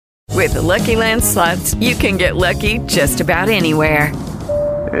With the Lucky Land Slots, you can get lucky just about anywhere.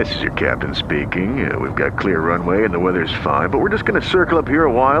 This is your captain speaking. We've got clear runway and the weather's fine, but we're just going to circle up here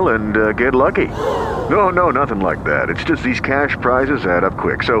a while and get lucky. No, nothing like that. It's just these cash prizes add up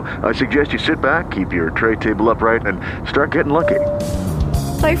quick. So I suggest you sit back, keep your tray table upright, and start getting lucky.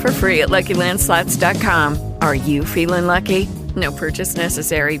 Play for free at LuckyLandSlots.com. Are you feeling lucky? No purchase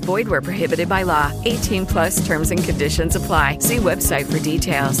necessary. Void where prohibited by law. 18 plus terms and conditions apply. See website for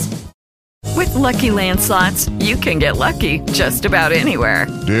details. With Lucky Land Slots, you can get lucky just about anywhere.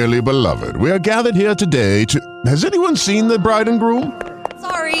 Dearly beloved, we are gathered here today to... Has anyone seen the bride and groom?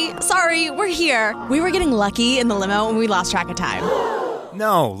 Sorry, we're here. We were getting lucky in the limo and we lost track of time.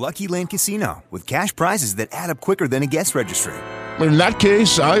 No, Lucky Land Casino, with cash prizes that add up quicker than a guest registry. In that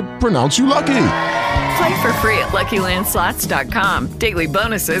case, I pronounce you lucky. Play for free at LuckyLandSlots.com. Daily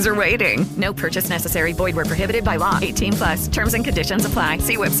bonuses are waiting. No purchase necessary. Void where prohibited by law. 18 plus. Terms and conditions apply.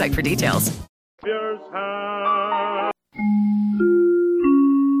 See website for details.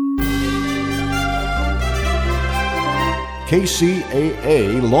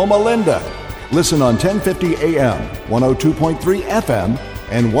 KCAA Loma Linda. Listen on 1050 AM, 102.3 FM,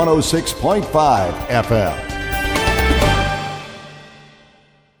 and 106.5 FM.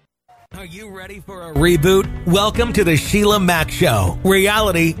 Are you ready for a reboot? Welcome to the Sheila Mack Show,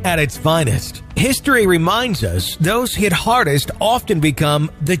 reality at its finest. History reminds us those hit hardest often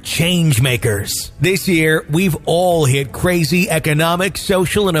become the change makers. This year, we've all hit crazy economic,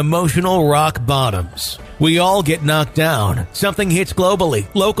 social, and emotional rock bottoms. We all get knocked down. Something hits globally,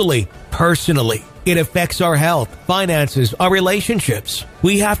 locally, personally. It affects our health, finances, our relationships.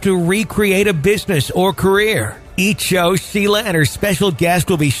 We have to recreate a business or career. Each show, Sheila and her special guest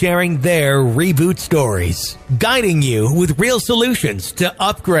will be sharing their reboot stories, guiding you with real solutions to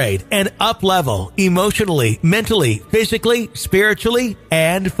upgrade and up-level emotionally, mentally, physically, spiritually,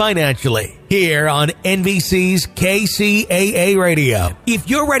 and financially. Here on NBC's KCAA Radio. If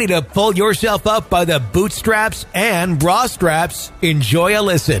you're ready to pull yourself up by the bootstraps and bra straps, enjoy a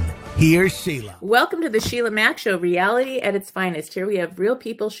listen. Here's Sheila. Welcome to the Sheila Mack Show, reality at its finest. Here we have real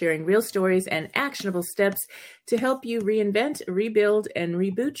people sharing real stories and actionable steps to help you reinvent, rebuild, and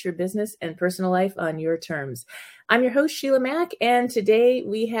reboot your business and personal life on your terms. I'm your host, Sheila Mack, and today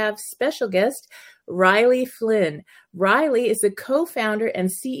we have special guest, Riley Flynn. Riley is the co-founder and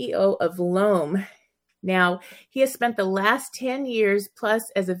CEO of Loam. Now, he has spent the last 10 years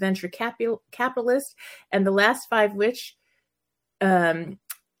plus as a venture capitalist, and the last 5 which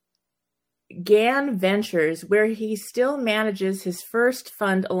GAN Ventures, where he still manages his first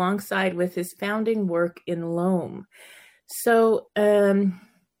fund alongside with his founding work in Loam. So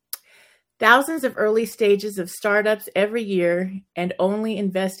thousands of early stages of startups every year and only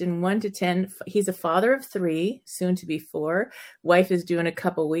invest in 1 to 10. He's a father of 3, soon to be 4. Wife is due in a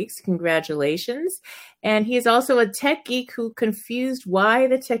couple weeks. Congratulations. And he is also a tech geek who confused why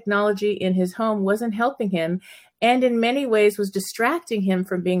the technology in his home wasn't helping him and in many ways was distracting him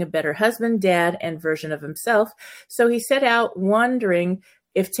from being a better husband, dad, and version of himself. So he set out wondering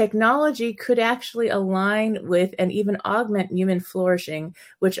if technology could actually align with and even augment human flourishing,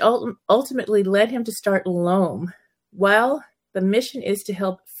 which ultimately led him to start Loam. Well, the mission is to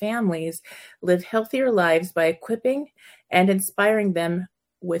help families live healthier lives by equipping and inspiring them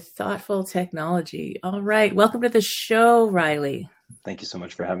with thoughtful technology. All right. Welcome to the show, Riley. Thank you so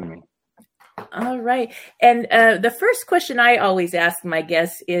much for having me. All right. And the first question I always ask my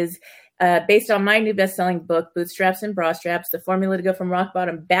guests is, based on my new best-selling book, Bootstraps and Bra Straps, the formula to go from rock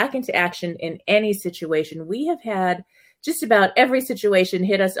bottom back into action in any situation. We have had just about every situation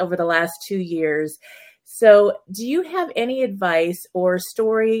hit us over the last 2 years. So do you have any advice or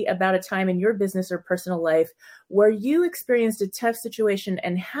story about a time in your business or personal life where you experienced a tough situation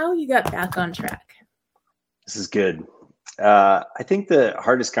and how you got back on track? This is good. I think the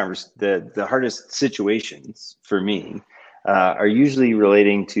hardest situations for me are usually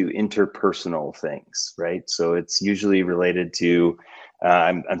relating to interpersonal things, right? So it's usually related to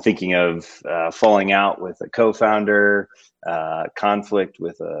I'm thinking of falling out with a co-founder, conflict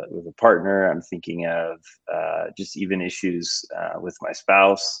with a partner. I'm thinking of just even issues with my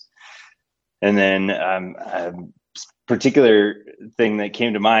spouse, and then particular thing that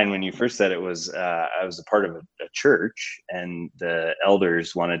came to mind when you first said it was I was a part of a church, and the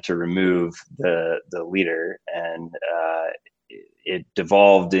elders wanted to remove the leader, and it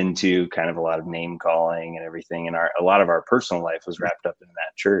devolved into kind of a lot of name calling and everything, and a lot of our personal life was wrapped up in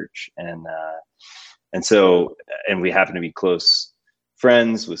that church, and we happened to be close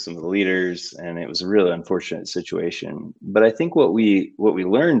friends with some of the leaders, and it was a really unfortunate situation. But I think what we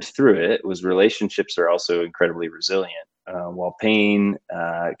learned through it was relationships are also incredibly resilient. while pain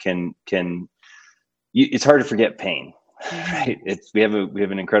it's hard to forget pain, right? We have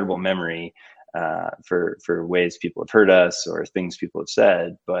an incredible memory for ways people have hurt us or things people have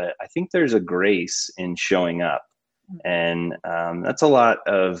said, but I think there's a grace in showing up, and that's a lot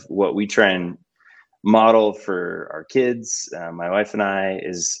of what we try and model for our kids. My wife and I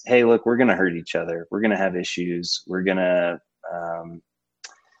is, hey, look, we're going to hurt each other. We're going to have issues. We're going to,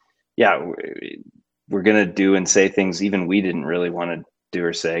 we're going to do and say things even we didn't really want to do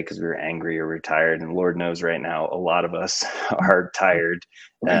or say because we were angry or we're tired. And Lord knows right now, a lot of us are tired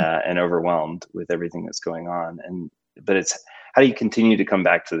and overwhelmed with everything that's going on. But it's, how do you continue to come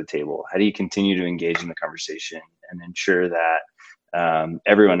back to the table? How do you continue to engage in the conversation and ensure that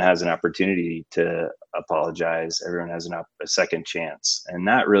everyone has an opportunity to apologize? Everyone has a second chance. And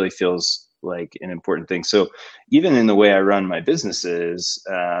that really feels like an important thing. So even in the way I run my businesses,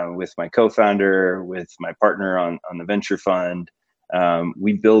 with my co-founder, with my partner on the venture fund,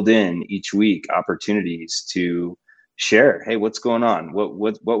 we build in each week opportunities to share, hey, what's going on? What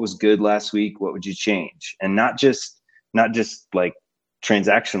was good last week? What would you change? And not just like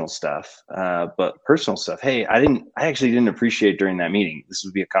transactional stuff, but personal stuff. Hey, I actually didn't appreciate during that meeting. This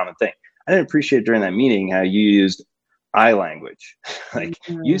would be a common thing. I didn't appreciate during that meeting how you used I language. Like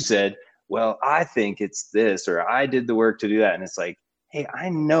you said, well, I think it's this, or I did the work to do that. And it's like, hey, I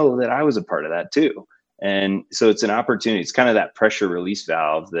know that I was a part of that too. And so it's an opportunity. It's kind of that pressure release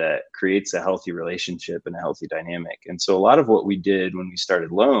valve that creates a healthy relationship and a healthy dynamic. And so a lot of what we did when we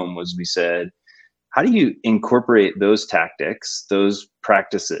started Loam was we said, how do you incorporate those tactics, those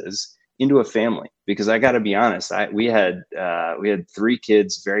practices into a family? Because I got to be honest, we had 3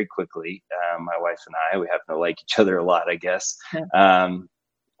 kids very quickly. My wife and I, we happen to like each other a lot, I guess.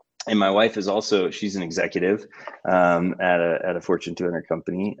 And my wife is also, she's an executive at a Fortune 200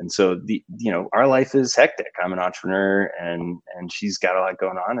 company. And so our life is hectic. I'm an entrepreneur and she's got a lot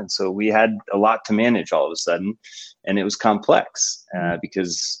going on. And so we had a lot to manage all of a sudden, and it was complex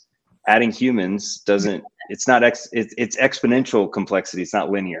because adding humans it's exponential complexity. It's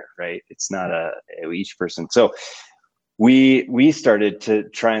not linear, right? It's not each person. So we started to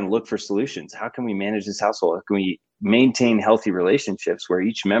try and look for solutions. How can we manage this household? How can we maintain healthy relationships where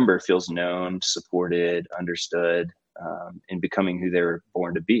each member feels known, supported, understood, in becoming who they were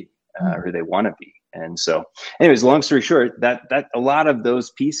born to be, who they want to be? And so anyways, long story short, that a lot of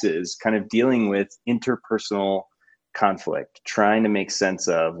those pieces kind of dealing with interpersonal conflict, trying to make sense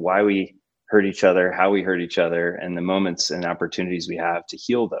of why we hurt each other, how we hurt each other, and the moments and opportunities we have to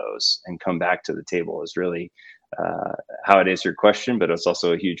heal those and come back to the table is really how it is your question, but it's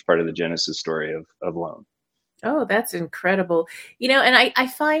also a huge part of the genesis story of Loam. Oh, that's incredible. And I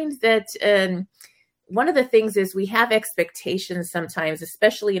find that one of the things is we have expectations sometimes,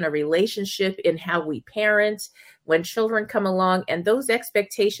 especially in a relationship, in how we parent when children come along. And those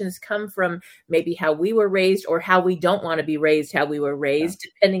expectations come from maybe how we were raised or how we don't want to be raised, how we were raised,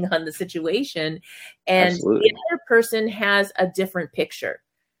 depending on the situation. And Absolutely. The other person has a different picture.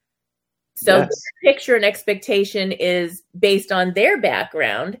 So yes. The picture and expectation is based on their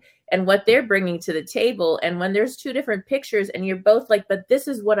background and what they're bringing to the table. And when there's 2 different pictures and you're both like, but this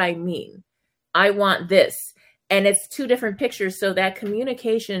is what I mean. I want this. And it's 2 different pictures. So that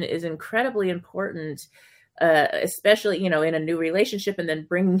communication is incredibly important, especially, in a new relationship and then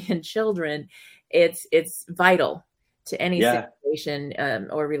bringing in children. It's vital to any situation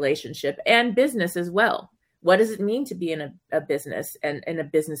or relationship and business as well. What does it mean to be in a business and in a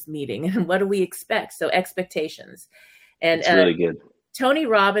business meeting? And what do we expect? So expectations. And it's really good. Tony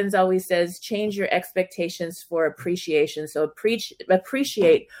Robbins always says, change your expectations for appreciation. So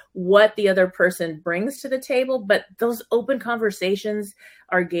appreciate what the other person brings to the table, but those open conversations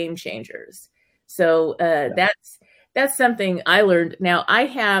are game changers. So that's something I learned. Now I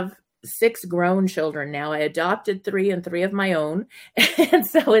have 6 grown children now. I adopted 3 and 3 of my own. And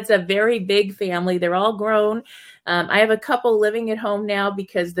so it's a very big family. They're all grown. I have a couple living at home now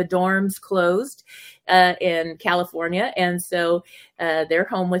because the dorms closed in California. And so they're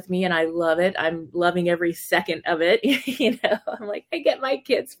home with me and I love it. I'm loving every second of it. I'm like, I get my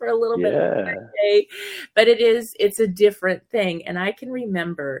kids for a little bit of a day, but it's a different thing. And I can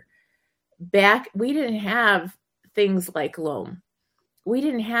remember we didn't have things like Loam. We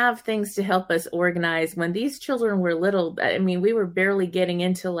didn't have things to help us organize when these children were little. I mean, we were barely getting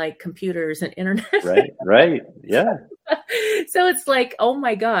into like computers and internet. Right. Yeah. So it's like, oh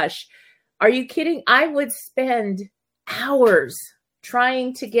my gosh, are you kidding? I would spend hours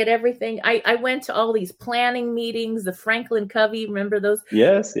trying to get everything. I went to all these planning meetings, the Franklin Covey, remember those?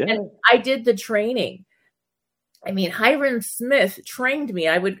 Yes. Yeah. And I did the training. I mean, Hiram Smith trained me.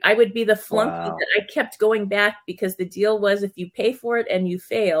 I would be the flunky that I kept going back because the deal was if you pay for it and you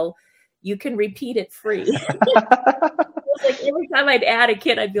fail, you can repeat it free. Like every time I'd add a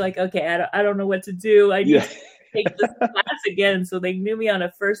kid, I'd be like, okay, I don't know what to do. I need to take this class again. So they knew me on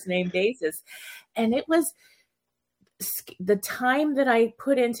a first name basis. And it was the time that I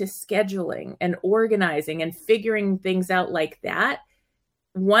put into scheduling and organizing and figuring things out like that.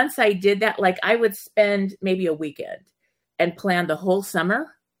 Once I did that, like I would spend maybe a weekend and plan the whole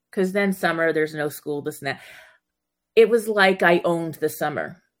summer, because then summer, there's no school, this and that. It was like I owned the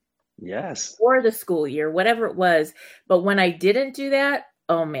summer. Yes. Or the school year, whatever it was. But when I didn't do that,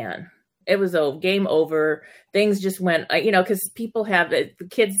 oh man, it was game over. Things just went, because people have the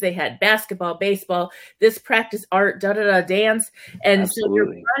kids, they had basketball, baseball, this practice art, dance. And Absolutely. So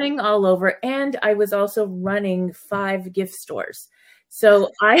you're running all over. And I was also running 5 gift stores.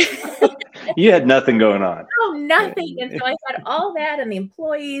 So you had nothing going on. No, nothing. And so I had all that and the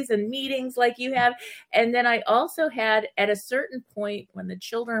employees and meetings like you have. And then I also had at a certain point when the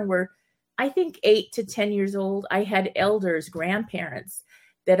children were, I think 8 to 10 years old, I had elders, grandparents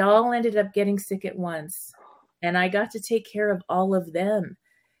that all ended up getting sick at once. And I got to take care of all of them.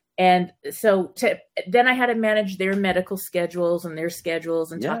 And so then I had to manage their medical schedules and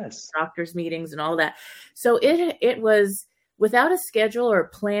talk to doctors' meetings and all that. So it was, without a schedule or a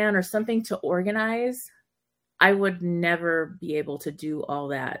plan or something to organize, I would never be able to do all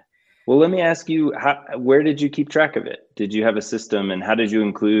that. Well, let me ask you, where did you keep track of it? Did you have a system, and how did you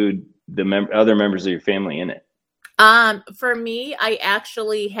include the other members of your family in it? For me, I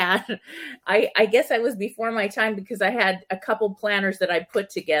actually had, I guess I was before my time because I had a couple planners that I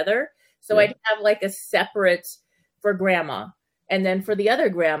put together. So I'd have like a separate for grandma. And then for the other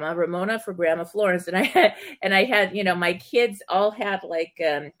grandma, Ramona, for Grandma Florence, and I had, my kids all had like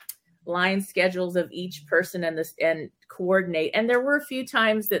line schedules of each person and coordinate. And there were a few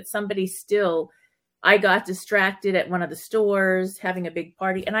times that I got distracted at one of the stores having a big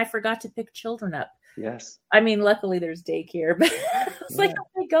party, and I forgot to pick children up. Yes. I mean, luckily there's daycare, but I was like, oh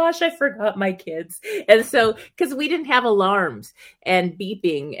my gosh, I forgot my kids. And so, because we didn't have alarms and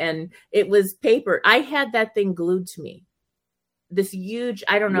beeping, and it was paper. I had that thing glued to me. This huge,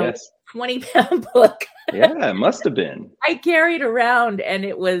 20-pound book. Yeah, it must have been. I carried around, and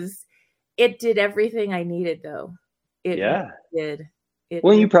it did everything I needed, though. It did.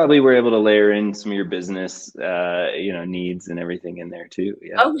 You probably were able to layer in some of your business, needs and everything in there too.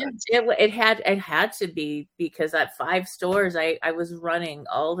 Yeah. Oh, yeah. It had to be, because at 5 stores, I was running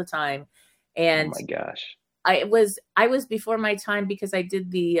all the time. And oh my gosh, I was before my time, because I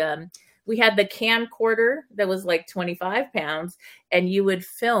did we had the camcorder that was like 25 pounds, and you would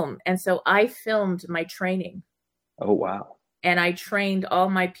film. And so I filmed my training. Oh, wow. And I trained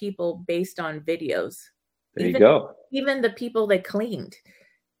all my people based on videos. There you go. Even the people that cleaned,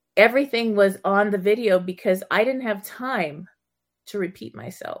 everything was on the video because I didn't have time to repeat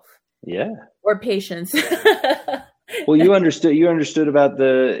myself. Yeah. Or patience. Well, you understood about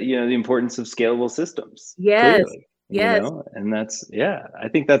the importance of scalable systems. Yes. Clearly. Yes. And I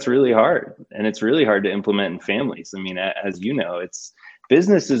think that's really hard, and it's really hard to implement in families. I mean, as you know,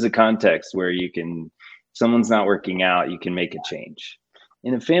 business is a context where someone's not working out, you can make a change.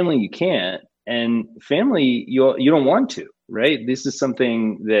 In a family, you can't, and family, you don't want to, right? This is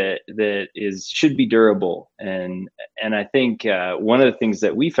something that should be durable. And I think one of the things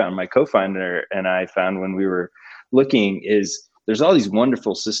that we found, my co-founder and I found when we were looking, is there's all these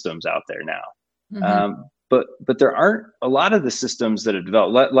wonderful systems out there now. Mm-hmm. But there aren't a lot of the systems that have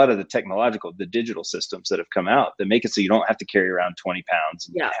developed, a lot of the digital systems that have come out that make it so you don't have to carry around 20 pounds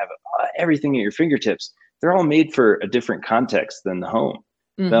and have everything at your fingertips. They're all made for a different context than the home.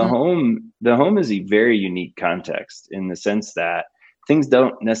 Mm-hmm. The home is a very unique context in the sense that things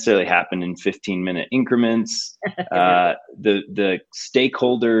don't necessarily happen in 15-minute increments. The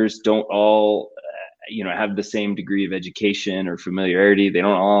stakeholders don't all, have the same degree of education or familiarity. They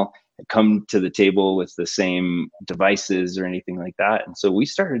don't all come to the table with the same devices or anything like that. And so we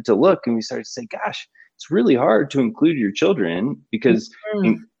started to look, and we started to say, gosh, it's really hard to include your children, because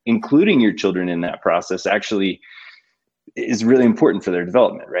including your children in that process actually is really important for their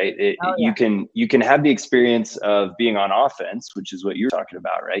development, right? You can have the experience of being on offense, which is what you're talking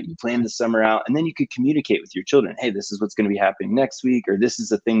about, right? You plan the summer out, and then you could communicate with your children. Hey, this is what's going to be happening next week, or this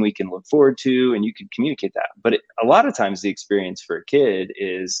is a thing we can look forward to, and you can communicate that. But a lot of times the experience for a kid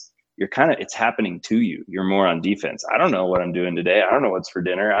is it's happening to you. You're more on defense. I don't know what I'm doing today. I don't know what's for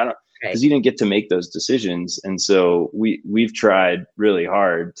dinner. Because you didn't get to make those decisions. And so we've tried really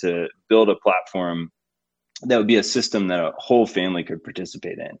hard to build a platform that would be a system that a whole family could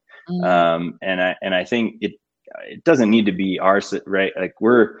participate in. Mm-hmm. And I think it doesn't need to be ours, right? Like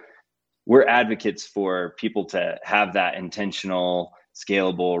we're advocates for people to have that intentional,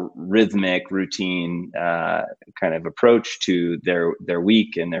 scalable, rhythmic, routine kind of approach to their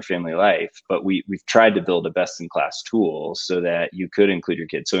week and their family life. But we've tried to build a best-in-class tool so that you could include your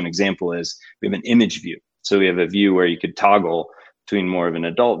kids. So an example is we have an image view. So we have a view where you could toggle between more of an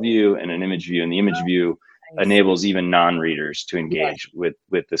adult view and an image view, and the image view enables even non-readers to engage with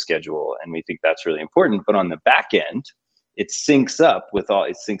the schedule. And we think that's really important. But on the back end, it syncs up with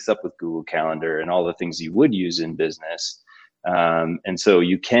Google Calendar and all the things you would use in business. And so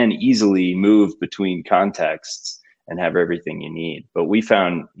you can easily move between contexts and have everything you need. But we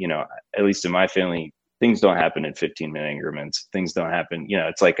found, at least in my family, things don't happen in 15-minute increments. Things don't happen,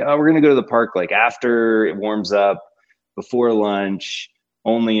 it's like, oh, we're going to go to the park like after it warms up, before lunch,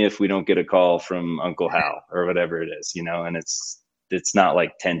 only if we don't get a call from Uncle Hal or whatever it is, and it's not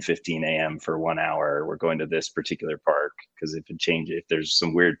like 10:15 a.m. for 1 hour. We're going to this particular park because if there's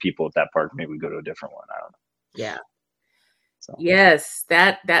some weird people at that park, maybe we go to a different one. I don't know. Yeah. So. Yes,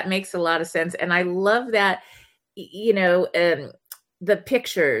 that makes a lot of sense. And I love that, the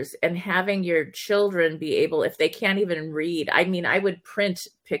pictures and having your children be able, if they can't even read, I would print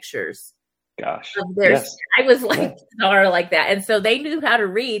pictures. Gosh. Yes. I was like that. And so they knew how to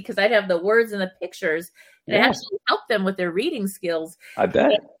read because I'd have the words and the pictures and it actually helped them with their reading skills. I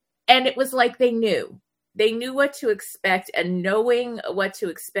bet. And it was like they knew what to expect, and knowing what to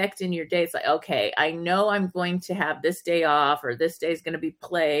expect in your day. It's like, okay, I know I'm going to have this day off, or this day is going to be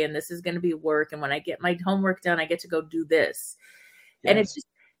play and this is going to be work. And when I get my homework done, I get to go do this. Yes. And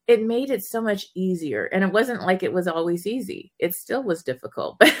it made it so much easier. And it wasn't like it was always easy. It still was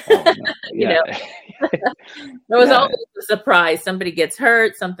difficult. But, there was always a surprise. Somebody gets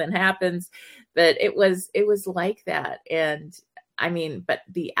hurt, something happens. But it was like that. And but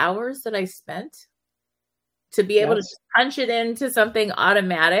the hours that I spent to be able to punch it into something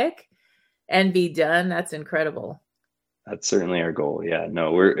automatic and be done, that's incredible. That's certainly our goal. Yeah,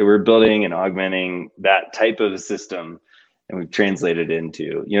 no, we're building and augmenting that type of a system. And we've translated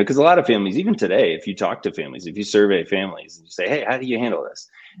into, because a lot of families, even today, if you talk to families, if you survey families and you say, hey, how do you handle this?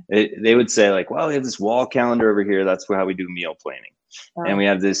 They would say like, well, we have this wall calendar over here. That's how we do meal planning. And we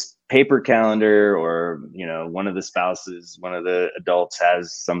have this paper calendar, or, one of the spouses, one of the adults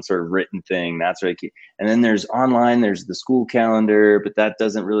has some sort of written thing. That's right. And then there's online, there's the school calendar, but that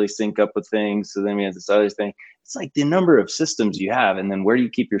doesn't really sync up with things. So then we have this other thing. It's like the number of systems you have. And then where do you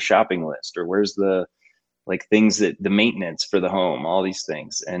keep your shopping list, or where's the things that the maintenance for the home, all these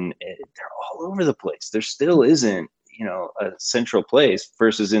things, and they're all over the place. There still isn't, a central place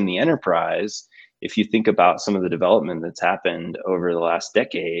versus in the enterprise. If you think about some of the development that's happened over the last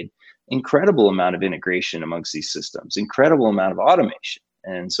decade, incredible amount of integration amongst these systems, incredible amount of automation.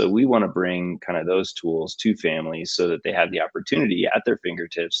 And so we want to bring kind of those tools to families so that they have the opportunity at their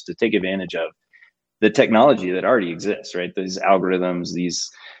fingertips to take advantage of the technology that already exists, right? These algorithms,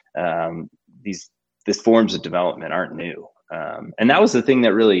 these forms of development aren't new. And that was the thing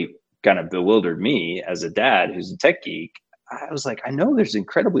that really kind of bewildered me as a dad who's a tech geek. I was like, I know there's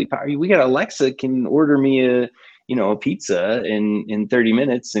incredibly powerful. We got Alexa can order me a pizza in 30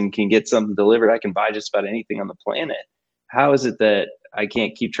 minutes and can get something delivered. I can buy just about anything on the planet. How is it that I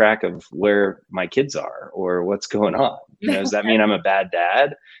can't keep track of where my kids are or what's going on? Does that mean I'm a bad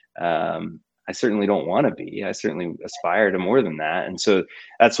dad? I certainly don't want to be. I certainly aspire to more than that. And so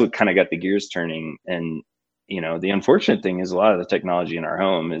that's what kind of got the gears turning. And, the unfortunate thing is a lot of the technology in our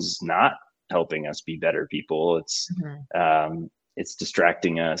home is not helping us be better people. It's, it's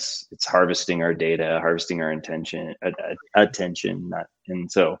distracting us. It's harvesting our data, harvesting our attention.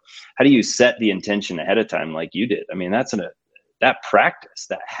 And so how do you set the intention ahead of time like you did? That practice,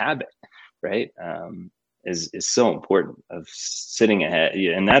 that habit, right? Is so important of sitting ahead.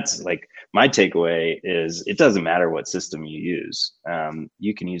 And that's like my takeaway is it doesn't matter what system you use.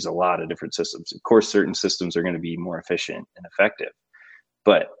 You can use a lot of different systems. Of course, certain systems are going to be more efficient and effective,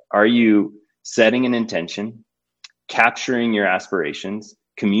 but are you setting an intention, capturing your aspirations,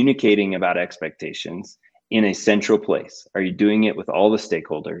 communicating about expectations in a central place? Are you doing it with all the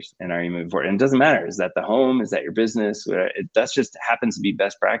stakeholders, and are you moving forward? And it doesn't matter. Is that the home? Is that your business? That's just happens to be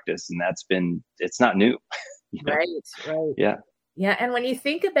best practice. And it's not new. Right. Yeah. Yeah. And when you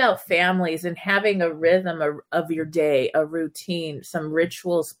think about families and having a rhythm of your day, a routine, some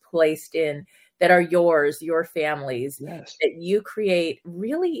rituals placed in that are yours, your family's, that you create,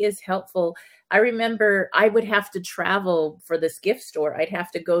 really is helpful. I remember I would have to travel for this gift store. I'd have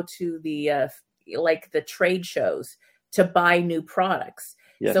to go to the trade shows to buy new products.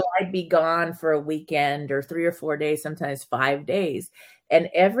 Yes. So I'd be gone for a weekend or 3 or 4 days, sometimes 5 days. And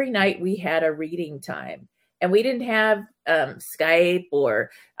every night we had a reading time. And we didn't have Skype or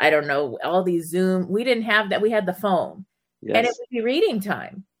I don't know, all these Zoom. We didn't have that. We had the phone. Yes. And it would be reading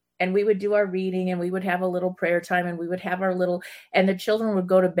time. And we would do our reading and we would have a little prayer time and we would have our little, and the children would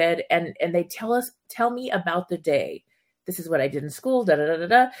go to bed and they tell me about the day. This is what I did in school, da, da, da, da,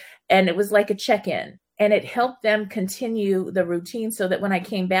 da. And it was like a check-in, and it helped them continue the routine so that when I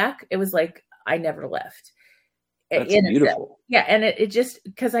came back, it was like, I never left. That's beautiful. Yeah. And it just,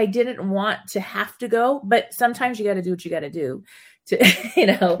 because I didn't want to have to go, but sometimes you got to do what you got to do to,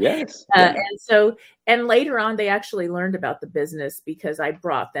 Yes. And later on, they actually learned about the business because I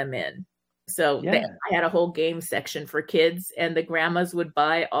brought them in. So I had a whole game section for kids, and the grandmas would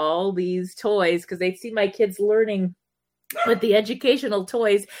buy all these toys because they'd see my kids learning with the educational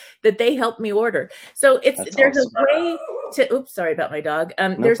toys that they helped me order. So there's awesome. A way to, oops, sorry about my dog.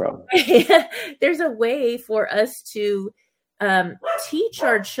 There's a way for us to teach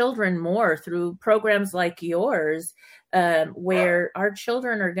our children more through programs like yours, where our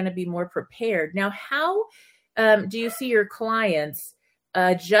children are going to be more prepared. Now, how do you see your clients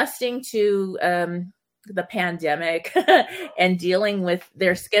adjusting to the pandemic and dealing with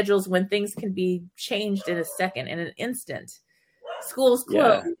their schedules when things can be changed in a second, in an instant? Schools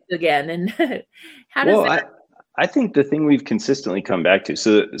closed again. And how does that? I think the thing we've consistently come back to,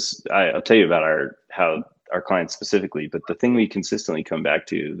 so I'll tell you about how our clients specifically, but the thing we consistently come back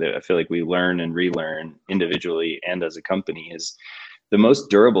to that I feel like we learn and relearn individually and as a company is the most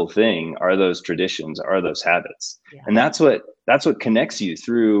durable thing are those traditions, are those habits. Yeah. And that's what connects you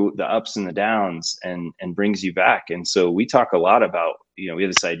through the ups and the downs and brings you back. And so we talk a lot about, we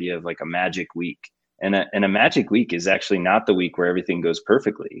have this idea of like a magic week, and a magic week is actually not the week where everything goes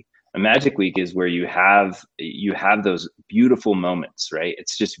perfectly. A magic week is where you have those beautiful moments, right?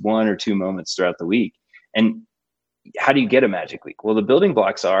 It's just 1 or 2 moments throughout the week. And how do you get a magic week? Well, the building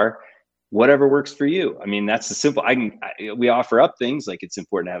blocks are whatever works for you. I mean, that's the simple. We offer up things like it's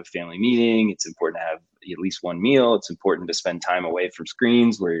important to have a family meeting. It's important to have at least one meal. It's important to spend time away from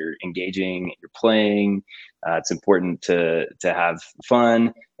screens where you're engaging, you're playing. It's important to have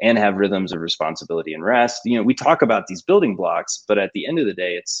fun and have rhythms of responsibility and rest. We talk about these building blocks, but at the end of the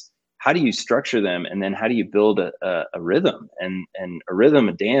day, it's how do you structure them, and then how do you build a rhythm and a rhythm,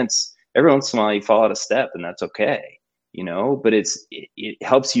 a dance. Every once in a while, you fall out of step, and that's okay. But it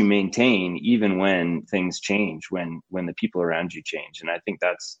helps you maintain even when things change, when the people around you change. And I think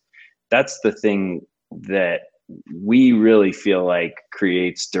that's the thing that we really feel like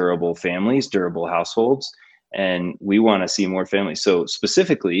creates durable families, durable households. And we want to see more families. So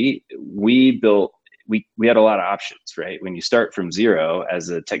specifically, we had a lot of options, right? When you start from zero as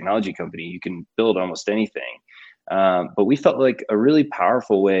a technology company, you can build almost anything. But we felt like a really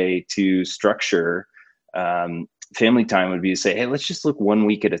powerful way to structure family time would be to say, hey, let's just look 1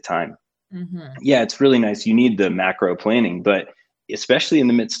 week at a time. Mm-hmm. Yeah, it's really nice. You need the macro planning, but especially in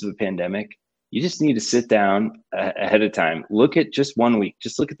the midst of a pandemic, you just need to sit down ahead of time, look at just 1 week,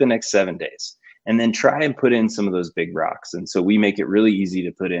 just look at the next 7 days, and then try and put in some of those big rocks. And so we make it really easy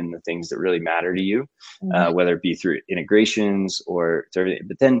to put in the things that really matter to you, mm-hmm. Whether it be through integrations or everything.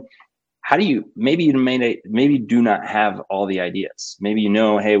 But then how do you, maybe do not have all the ideas. Maybe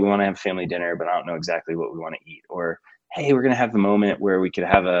hey, we want to have family dinner, but I don't know exactly what we want to eat. Or, hey, we're going to have a moment where we could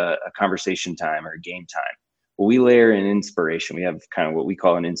have a conversation time or a game time. Well, we layer in inspiration. We have kind of what we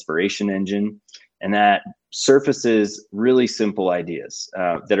call an inspiration engine, and that surfaces really simple ideas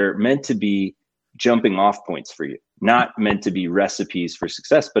that are meant to be jumping off points for you, not meant to be recipes for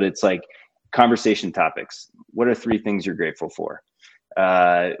success, but it's like conversation topics. What are 3 things you're grateful for?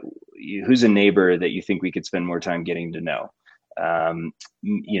 Who's a neighbor that you think we could spend more time getting to know?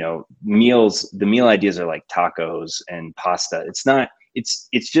 Meals, the meal ideas are like tacos and pasta.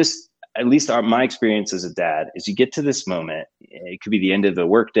 It's just, at least my experience as a dad is you get to this moment. It could be the end of the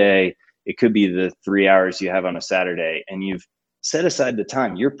workday. It could be the 3 hours you have on a Saturday, and you've set aside the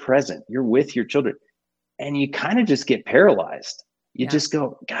time. You're present. You're with your children, and you kind of just get paralyzed. You just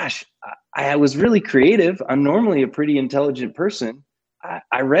go, gosh, I was really creative. I'm normally a pretty intelligent person.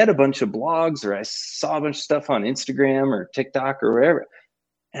 I read a bunch of blogs, or I saw a bunch of stuff on Instagram or TikTok or wherever,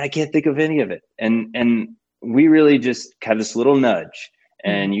 and I can't think of any of it. And we really just have this little nudge,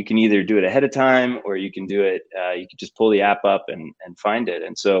 and you can either do it ahead of time, or you can do it. You can just pull the app up and find it.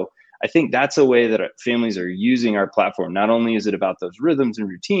 And so I think that's a way that families are using our platform. Not only is it about those rhythms and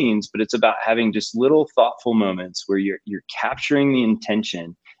routines, but it's about having just little thoughtful moments where you're capturing the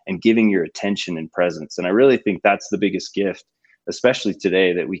intention and giving your attention and presence. And I really think that's the biggest gift, especially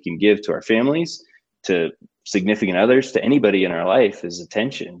today, that we can give to our families, to significant others, to anybody in our life, is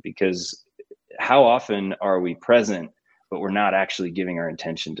attention. Because how often are we present but we're not actually giving our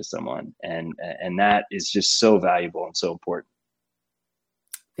attention to someone. And that is just so valuable and so important.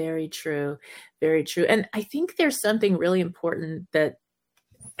 Very true. Very true. And I think there's something really important that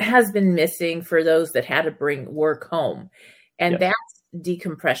has been missing for those that had to bring work home. And that's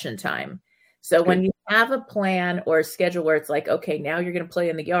decompression time. So when you have a plan or a schedule where it's like, okay, now you're going to play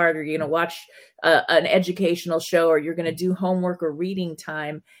in the yard, or you're going to watch an educational show, or you're going to do homework or reading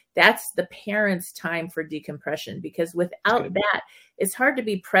time, that's the parents' time for decompression, because without that, it's hard to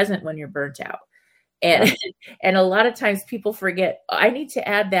be present when you're burnt out. And and a lot of times people forget, I need to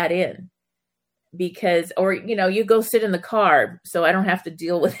add that in, because, or, you go sit in the car so I don't have to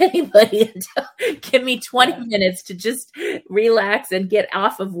deal with anybody. Give me 20 minutes to just relax and get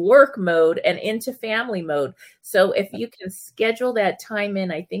off of work mode and into family mode. So if you can schedule that time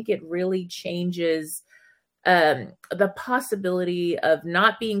in, I think it really changes the possibility of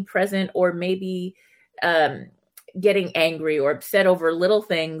not being present, or maybe getting angry or upset over little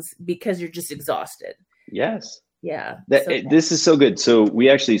things because you're just exhausted. Yes. Yeah. This is so good. So we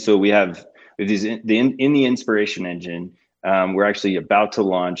have these in the Inspiration Engine. We're actually about to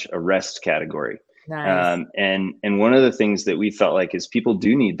launch a rest category. Nice. And one of the things that we felt like is people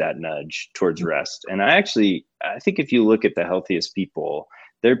do need that nudge towards rest. And I think if you look at the healthiest people,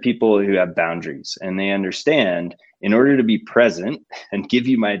 they're people who have boundaries, and they understand, in order to be present and give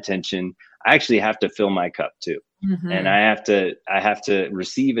you my attention, I actually have to fill my cup too. Mm-hmm. And I have to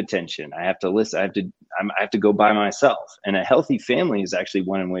receive attention. I have to listen. I have to go by myself. And a healthy family is actually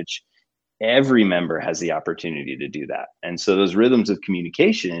one in which every member has the opportunity to do that. And so those rhythms of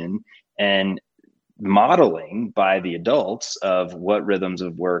communication and modeling by the adults of what rhythms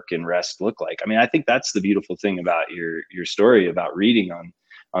of work and rest look like. I mean, I think that's the beautiful thing about your story about reading on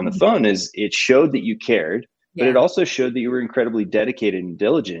the phone, is it showed that you cared, but it also showed that you were incredibly dedicated and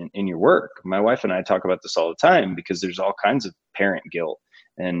diligent in your work. My wife and I talk about this all the time, because there's all kinds of parent guilt,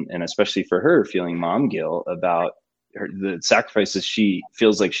 and especially for her, feeling mom guilt about the sacrifices she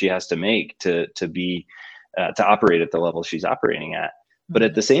feels like she has to make to operate at the level she's operating at. But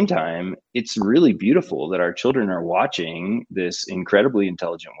at the same time, it's really beautiful that our children are watching this incredibly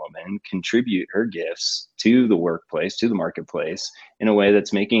intelligent woman contribute her gifts to the workplace, to the marketplace, in a way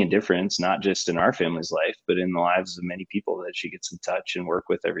that's making a difference, not just in our family's life, but in the lives of many people that she gets to touch and work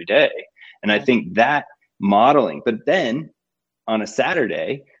with every day. And I think that modeling, but then on a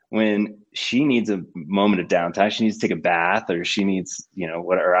Saturday, when she needs a moment of downtime, she needs to take a bath, or she needs,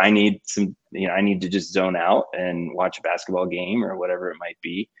 or I need I need to just zone out and watch a basketball game or whatever it might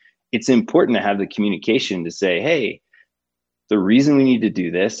be. It's important to have the communication to say, hey, the reason we need to do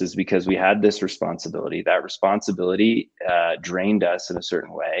this is because we had this responsibility. That responsibility drained us in a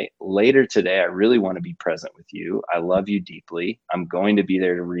certain way. Later today, I really want to be present with you. I love you deeply. I'm going to be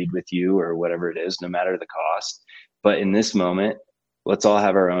there to read with you, or whatever it is, no matter the cost. But in this moment, let's all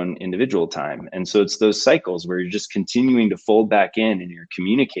have our own individual time. And so it's those cycles where you're just continuing to fold back in, and you're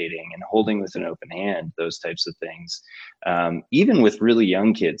communicating and holding with an open hand, those types of things. Even with really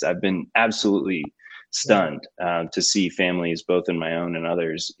young kids, I've been absolutely stunned to see families, both in my own and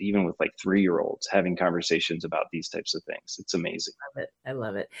others, even with like 3-year-olds, having conversations about these types of things. It's amazing. I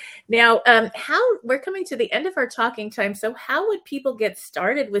love it. Now, we're coming to the end of our talking time. So how would people get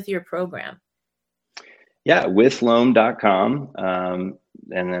started with your program? Yeah, withloam.com. And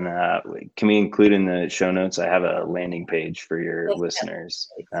then can we include in the show notes, I have a landing page for your listeners.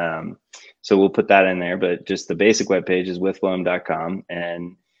 So we'll put that in there, but just the basic webpage is withloam.com.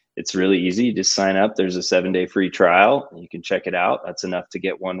 And it's really easy. You just sign up. There's a 7-day free trial. You can check it out. That's enough to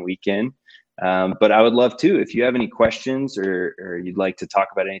get 1 week in. But I would love to, if you have any questions or you'd like to talk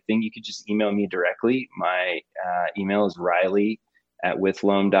about anything, you could just email me directly. My email is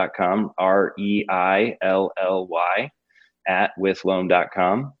Reilly@withloam.com, REILLY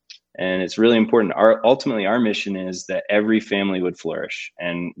 @withloam.com. And it's really important. Ultimately, our mission is that every family would flourish.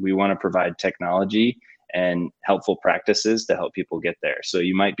 And we want to provide technology and helpful practices to help people get there. So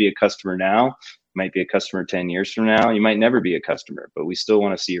you might be a customer now, might be a customer 10 years from now. You might never be a customer, but we still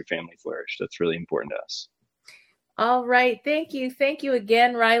want to see your family flourish. That's really important to us. All right. Thank you. Thank you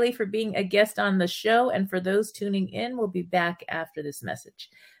again, Reilly, for being a guest on the show. And for those tuning in, we'll be back after this message.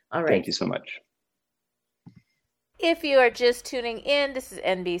 All right. Thank you so much. If you are just tuning in, this is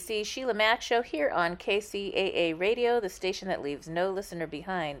NBC Sheila Mack Show here on KCAA Radio, the station that leaves no listener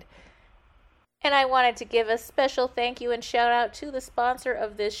behind. And I wanted to give a special thank you and shout out to the sponsor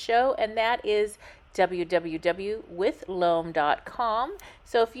of this show, and that is www.withloam.com.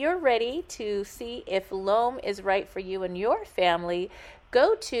 So if you're ready to see if Loam is right for you and your family,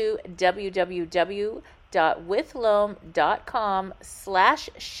 go to www.withloam.com.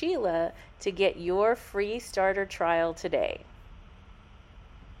 www.withloam.com/Sheila to get your free starter trial today.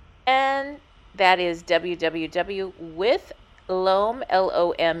 And that is www.withloam.com/Sheila,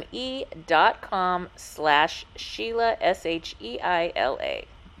 SHEILA.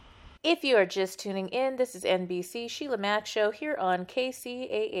 If you are just tuning in, this is NBC Sheila Mack Show here on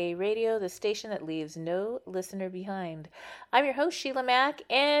KCAA Radio, the station that leaves no listener behind. I'm your host, Sheila Mack,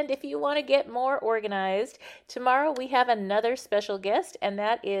 and if you want to get more organized, tomorrow we have another special guest, and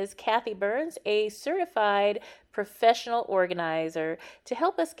that is Kathy Burns, a certified professional organizer, to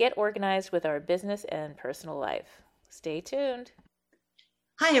help us get organized with our business and personal life. Stay tuned.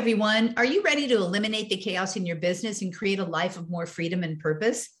 Hi, everyone. Are you ready to eliminate the chaos in your business and create a life of more freedom and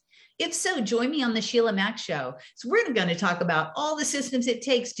purpose? If so, join me on the Sheila Mack Show. So we're going to talk about all the systems it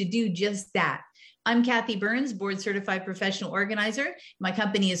takes to do just that. I'm Kathy Burns, board certified professional organizer. My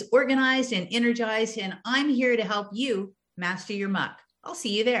company is organized and energized, and I'm here to help you master your muck. I'll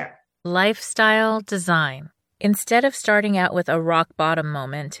see you there. Lifestyle design. Instead of starting out with a rock bottom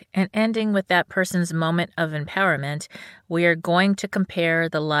moment and ending with that person's moment of empowerment, we are going to compare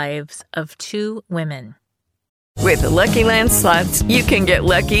the lives of two women. With the Lucky Land Slots, you can get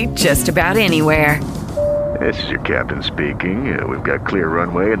lucky just about anywhere. This is your captain speaking. We've got clear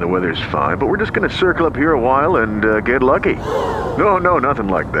runway and the weather's fine, but we're just going to circle up here a while and get lucky. No, nothing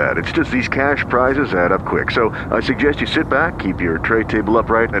like that. It's just these cash prizes add up quick. So I suggest you sit back, keep your tray table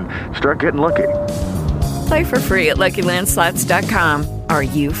upright, and start getting lucky. Play for free at LuckyLandSlots.com. Are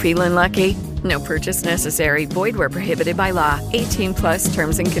you feeling lucky? No purchase necessary. Void where prohibited by law. 18+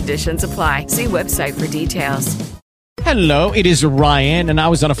 terms and conditions apply. See website for details. Hello, it is Ryan, and I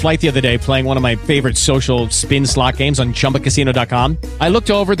was on a flight the other day playing one of my favorite social spin slot games on ChumbaCasino.com. I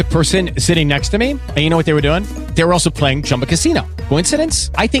looked over at the person sitting next to me, and you know what they were doing? They were also playing Chumba Casino.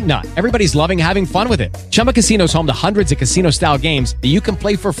 Coincidence? I think not. Everybody's loving having fun with it. Chumba Casino is home to hundreds of casino-style games that you can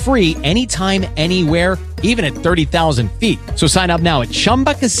play for free anytime, anywhere, even at 30,000 feet. So sign up now at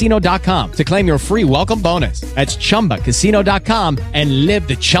ChumbaCasino.com to claim your free welcome bonus. That's ChumbaCasino.com and live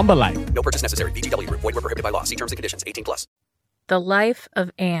the Chumba life. No purchase necessary. VGW. Void where prohibited by law. See terms and conditions. 18+. The life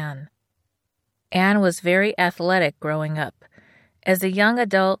of Anne. Anne was very athletic growing up. As a young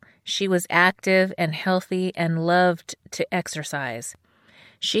adult, she was active and healthy and loved to exercise.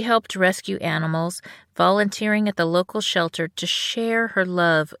 She helped rescue animals, volunteering at the local shelter to share her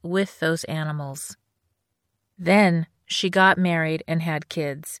love with those animals. Then she got married and had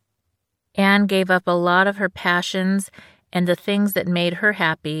kids. Anne gave up a lot of her passions and the things that made her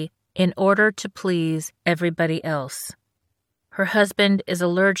happy in order to please everybody else. Her husband is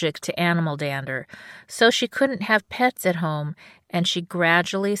allergic to animal dander, so she couldn't have pets at home, and she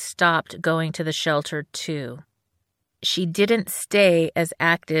gradually stopped going to the shelter too. She didn't stay as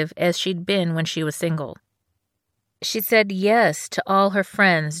active as she'd been when she was single. She said yes to all her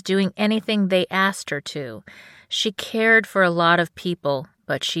friends, doing anything they asked her to. She cared for a lot of people,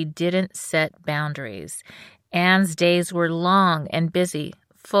 but she didn't set boundaries. Anne's days were long and busy,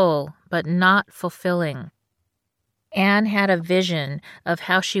 full, but not fulfilling. Anne had a vision of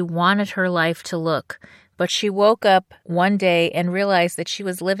how she wanted her life to look, but she woke up one day and realized that she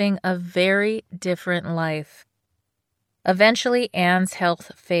was living a very different life. Eventually, Anne's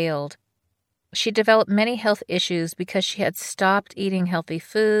health failed. She developed many health issues because she had stopped eating healthy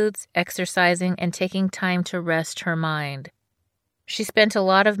foods, exercising, and taking time to rest her mind. She spent a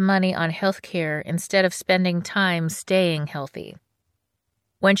lot of money on health care instead of spending time staying healthy.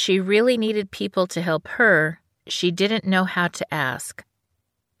 When she really needed people to help her, she didn't know how to ask.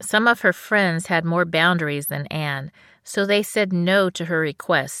 Some of her friends had more boundaries than Anne, so they said no to her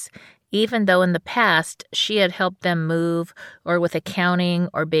requests, even though in the past she had helped them move or with accounting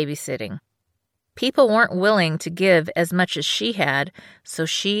or babysitting. People weren't willing to give as much as she had, so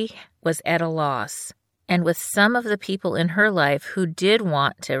she was at a loss. And with some of the people in her life who did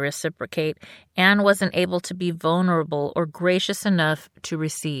want to reciprocate, Anne wasn't able to be vulnerable or gracious enough to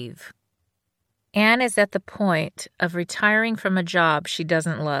receive. Anne is at the point of retiring from a job she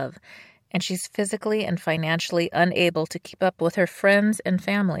doesn't love, and she's physically and financially unable to keep up with her friends and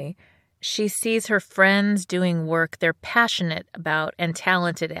family. She sees her friends doing work they're passionate about and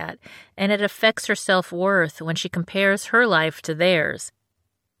talented at, and it affects her self-worth when she compares her life to theirs.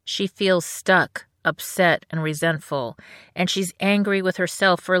 She feels stuck, upset, and resentful, and she's angry with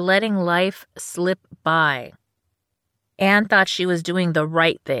herself for letting life slip by. Anne thought she was doing the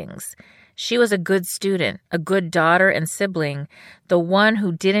right things. She was a good student, a good daughter and sibling, the one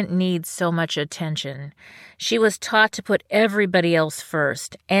who didn't need so much attention. She was taught to put everybody else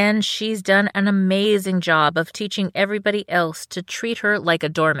first, and she's done an amazing job of teaching everybody else to treat her like a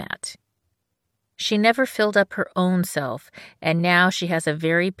doormat. She never filled up her own self, and now she has a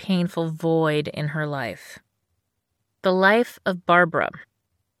very painful void in her life. The life of Barbara.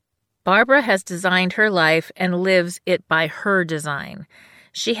 Barbara has designed her life and lives it by her design.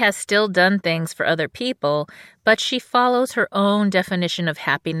 She has still done things for other people, but she follows her own definition of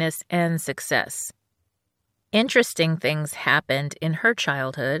happiness and success. Interesting things happened in her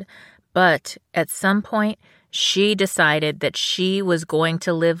childhood, but at some point, she decided that she was going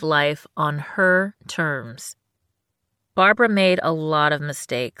to live life on her terms. Barbara made a lot of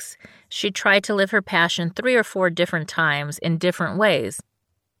mistakes. She tried to live her passion 3 or 4 different times in different ways.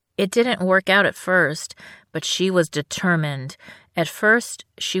 It didn't work out at first, but she was determined. At first,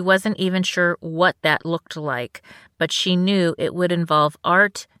 she wasn't even sure what that looked like, but she knew it would involve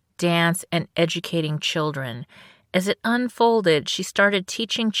art, dance, and educating children. As it unfolded, she started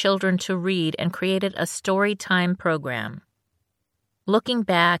teaching children to read and created a story time program. Looking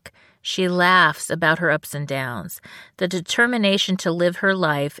back, she laughs about her ups and downs. The determination to live her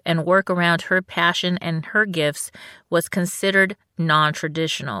life and work around her passion and her gifts was considered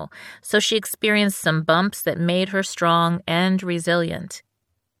non-traditional, so she experienced some bumps that made her strong and resilient.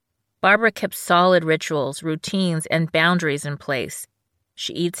 Barbara kept solid rituals, routines, and boundaries in place.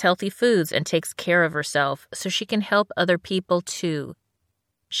 She eats healthy foods and takes care of herself so she can help other people too.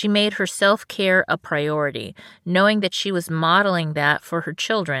 She made her self-care a priority, knowing that she was modeling that for her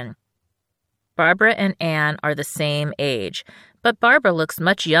children. Barbara and Anne are the same age, but Barbara looks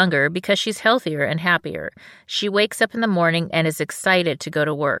much younger because she's healthier and happier. She wakes up in the morning and is excited to go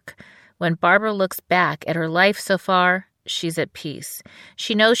to work. When Barbara looks back at her life so far, she's at peace.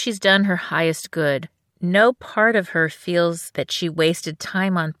 She knows she's done her highest good. No part of her feels that she wasted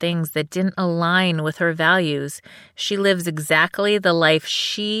time on things that didn't align with her values. She lives exactly the life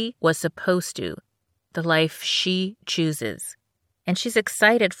she was supposed to, the life she chooses. And she's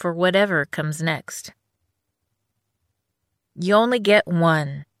excited for whatever comes next. You only get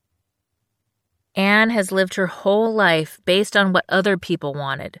one. Anne has lived her whole life based on what other people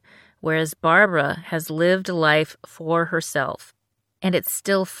wanted, whereas Barbara has lived life for herself. And it's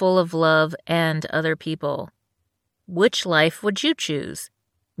still full of love and other people. Which life would you choose?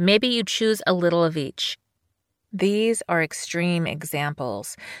 Maybe you choose a little of each. These are extreme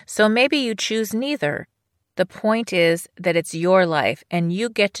examples, so maybe you choose neither. The point is that it's your life and you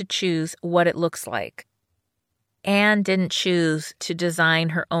get to choose what it looks like. Anne didn't choose to design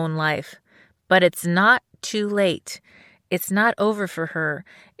her own life, but it's not too late. It's not over for her.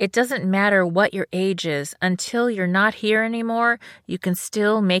 It doesn't matter what your age is. Until you're not here anymore, you can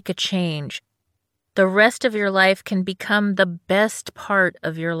still make a change. The rest of your life can become the best part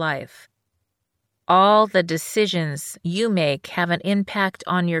of your life. All the decisions you make have an impact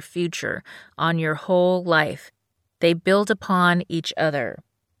on your future, on your whole life. They build upon each other.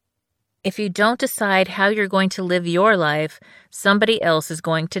 If you don't decide how you're going to live your life, somebody else is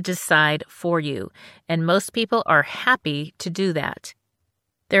going to decide for you, and most people are happy to do that.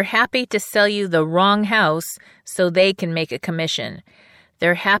 They're happy to sell you the wrong house so they can make a commission.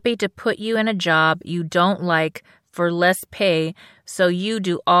 They're happy to put you in a job you don't like for less pay so you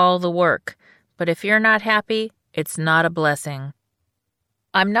do all the work. But if you're not happy, it's not a blessing.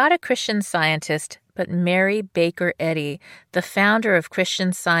 I'm not a Christian Scientist, but Mary Baker Eddy, the founder of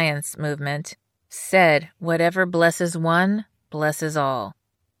Christian Science movement, said, "Whatever blesses one, blesses all."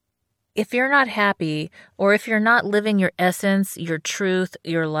 If you're not happy, or if you're not living your essence, your truth,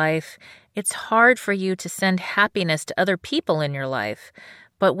 your life, it's hard for you to send happiness to other people in your life.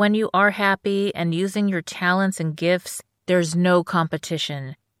 But when you are happy and using your talents and gifts, there's no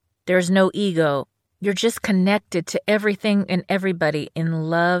competition. There's no ego. You're just connected to everything and everybody in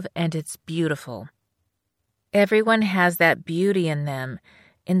love, and it's beautiful. Everyone has that beauty in them,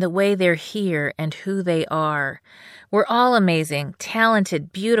 in the way they're here and who they are. We're all amazing,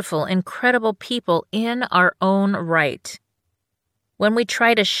 talented, beautiful, incredible people in our own right. When we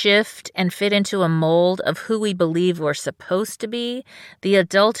try to shift and fit into a mold of who we believe we're supposed to be, the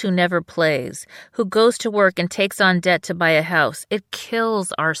adult who never plays, who goes to work and takes on debt to buy a house, it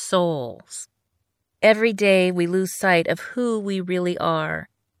kills our souls. Every day we lose sight of who we really are.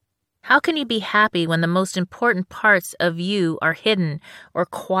 How can you be happy when the most important parts of you are hidden or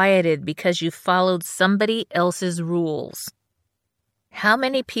quieted because you followed somebody else's rules? How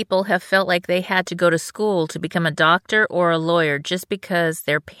many people have felt like they had to go to school to become a doctor or a lawyer just because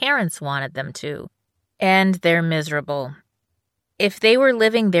their parents wanted them to? And they're miserable. If they were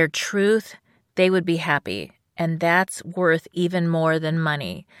living their truth, they would be happy, and that's worth even more than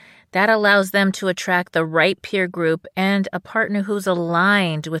money. That allows them to attract the right peer group and a partner who's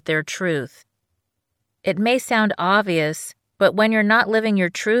aligned with their truth. It may sound obvious, but when you're not living your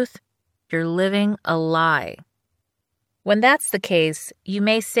truth, You're living a lie. When that's the case, you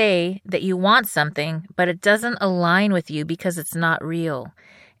may say that you want something, but it doesn't align with you because it's not real.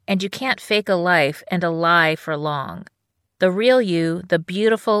 And you can't fake a life and a lie for long. The real you, the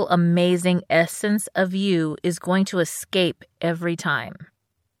beautiful, amazing essence of you, is going to escape every time.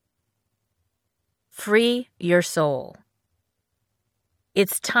 Free your soul.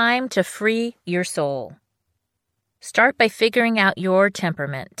 It's time to free your soul. Start by figuring out your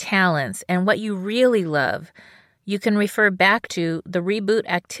temperament, talents, and what you really love. You can refer back to the reboot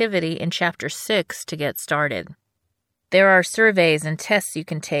activity in Chapter 6 to get started. There are surveys and tests you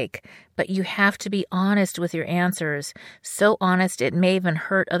can take, but you have to be honest with your answers, so honest it may even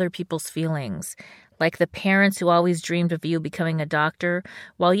hurt other people's feelings, like the parents who always dreamed of you becoming a doctor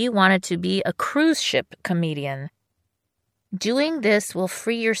while you wanted to be a cruise ship comedian. Doing this will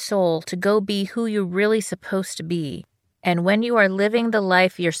free your soul to go be who you're really supposed to be. And when you are living the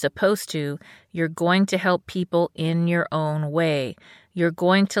life you're supposed to, you're going to help people in your own way. You're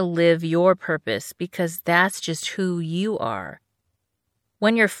going to live your purpose because that's just who you are.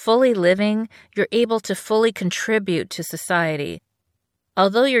 When you're fully living, you're able to fully contribute to society.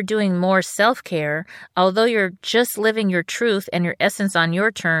 Although you're doing more self-care, although you're just living your truth and your essence on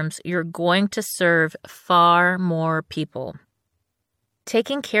your terms, you're going to serve far more people.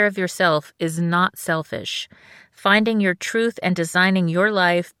 Taking care of yourself is not selfish. Finding your truth and designing your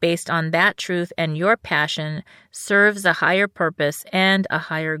life based on that truth and your passion serves a higher purpose and a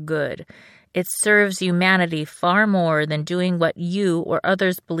higher good. It serves humanity far more than doing what you or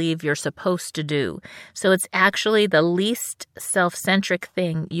others believe you're supposed to do. So it's actually the least self-centric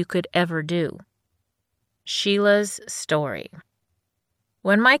thing you could ever do. Sheila's story.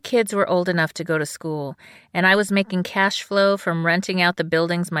 When my kids were old enough to go to school, and I was making cash flow from renting out the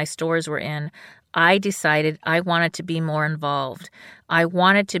buildings my stores were in, I decided I wanted to be more involved. I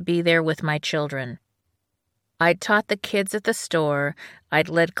wanted to be there with my children. I'd taught the kids at the store, I'd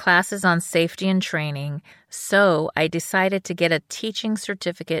led classes on safety and training, so I decided to get a teaching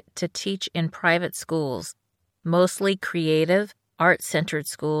certificate to teach in private schools, mostly creative, art-centered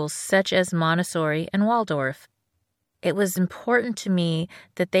schools such as Montessori and Waldorf. It was important to me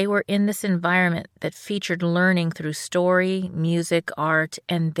that they were in this environment that featured learning through story, music, art,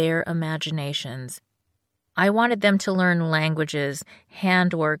 and their imaginations. I wanted them to learn languages,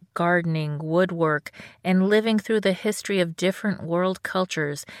 handwork, gardening, woodwork, and living through the history of different world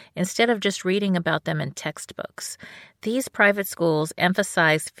cultures instead of just reading about them in textbooks. These private schools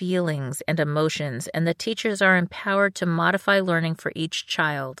emphasize feelings and emotions, and the teachers are empowered to modify learning for each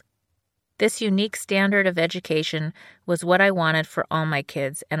child. This unique standard of education was what I wanted for all my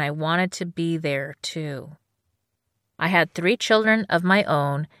kids, and I wanted to be there too. I had 3 children of my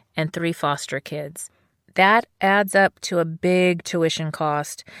own and 3 foster kids. That adds up to a big tuition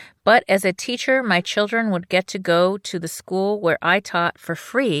cost, but as a teacher, my children would get to go to the school where I taught for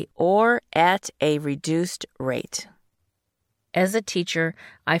free or at a reduced rate. As a teacher,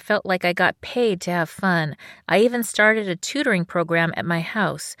 I felt like I got paid to have fun. I even started a tutoring program at my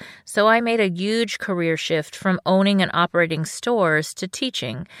house, so I made a huge career shift from owning and operating stores to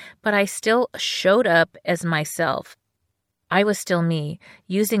teaching, but I still showed up as myself. I was still me,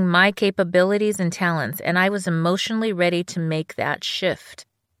 using my capabilities and talents, and I was emotionally ready to make that shift.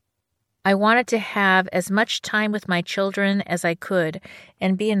 I wanted to have as much time with my children as I could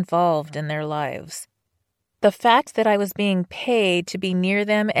and be involved in their lives. The fact that I was being paid to be near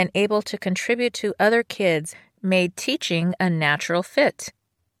them and able to contribute to other kids made teaching a natural fit.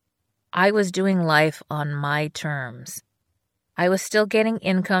 I was doing life on my terms. I was still getting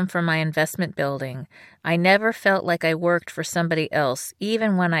income from my investment building. I never felt like I worked for somebody else,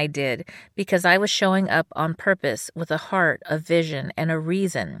 even when I did, because I was showing up on purpose with a heart, a vision, and a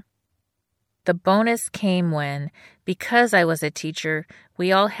reason. The bonus came when, because I was a teacher,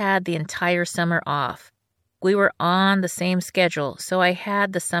 we all had the entire summer off. We were on the same schedule, so I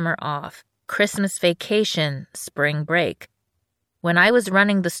had the summer off. Christmas vacation, spring break. When I was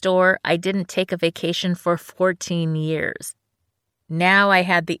running the store, I didn't take a vacation for 14 years. Now I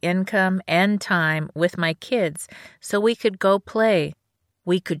had the income and time with my kids, so we could go play.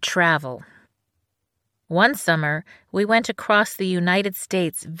 We could travel. One summer, we went across the United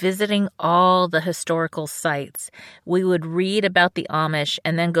States visiting all the historical sites. We would read about the Amish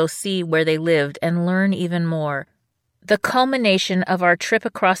and then go see where they lived and learn even more. The culmination of our trip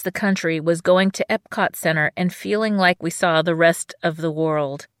across the country was going to Epcot Center and feeling like we saw the rest of the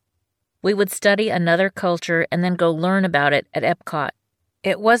world. We would study another culture and then go learn about it at Epcot.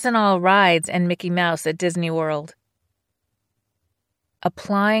 It wasn't all rides and Mickey Mouse at Disney World.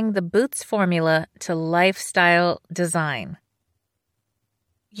 Applying the Boots formula to lifestyle design.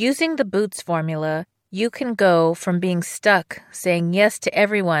 Using the Boots formula, you can go from being stuck saying yes to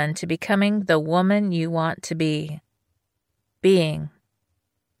everyone to becoming the woman you want to be. Being.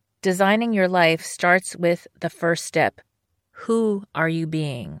 Designing your life starts with the first step. Who are you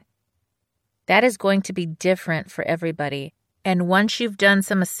being? That is going to be different for everybody. And once you've done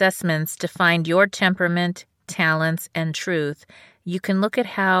some assessments to find your temperament, talents, and truth, you can look at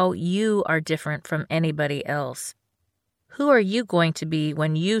how you are different from anybody else. Who are you going to be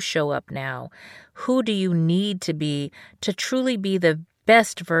when you show up now? Who do you need to be to truly be the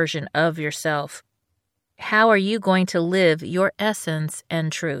best version of yourself? How are you going to live your essence and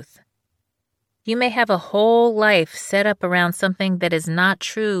truth? You may have a whole life set up around something that is not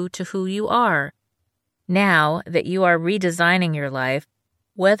true to who you are. Now that you are redesigning your life,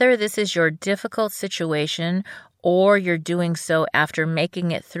 whether this is your difficult situation or you're doing so after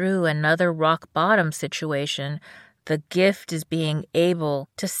making it through another rock bottom situation, the gift is being able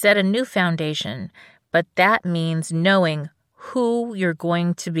to set a new foundation, but that means knowing who you're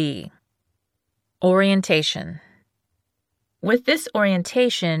going to be. Orientation. With this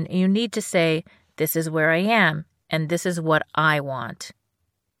orientation, you need to say, this is where I am, and this is what I want.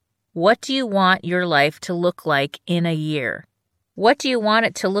 What do you want your life to look like in a year? What do you want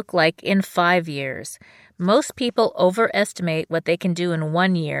it to look like in 5 years? Most people overestimate what they can do in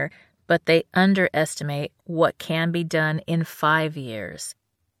 1 year, but they underestimate what can be done in 5 years.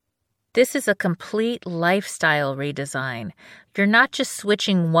 This is a complete lifestyle redesign. You're not just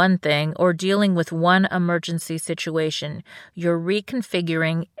switching one thing or dealing with one emergency situation. You're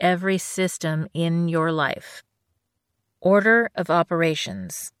reconfiguring every system in your life. Order of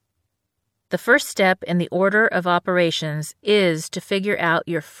operations. The first step in the order of operations is to figure out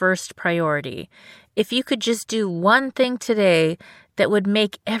your first priority. If you could just do one thing today that would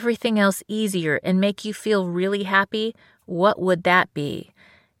make everything else easier and make you feel really happy, what would that be?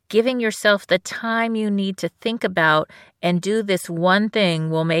 Giving yourself the time you need to think about and do this one thing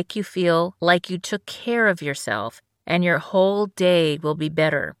will make you feel like you took care of yourself, and your whole day will be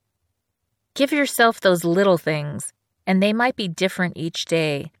better. Give yourself those little things, and they might be different each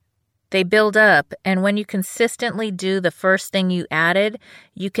day. They build up, and when you consistently do the first thing you added,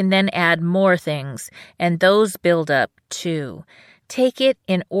 you can then add more things, and those build up too. Take it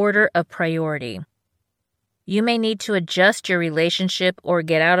in order of priority. You may need to adjust your relationship or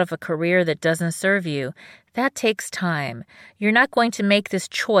get out of a career that doesn't serve you. That takes time. You're not going to make this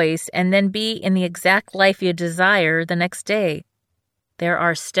choice and then be in the exact life you desire the next day. There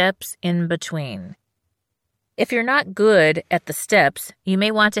are steps in between. If you're not good at the steps, you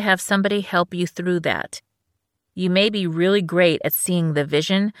may want to have somebody help you through that. You may be really great at seeing the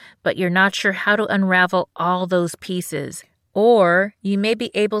vision, but you're not sure how to unravel all those pieces. Or you may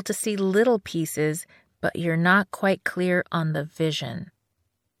be able to see little pieces, but you're not quite clear on the vision.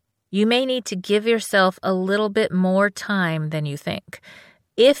 You may need to give yourself a little bit more time than you think.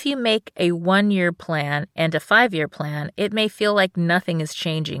 If you make a 1-year plan and a 5-year plan, it may feel like nothing is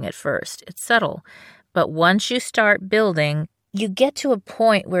changing at first. It's subtle. But once you start building, you get to a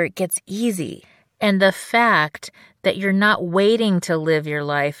point where it gets easy. And the fact that you're not waiting to live your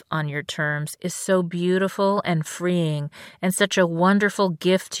life on your terms is so beautiful and freeing and such a wonderful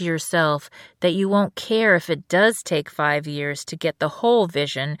gift to yourself that you won't care if it does take 5 years to get the whole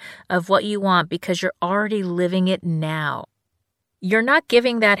vision of what you want because you're already living it now. You're not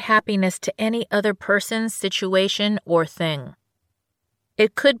giving that happiness to any other person, situation, or thing.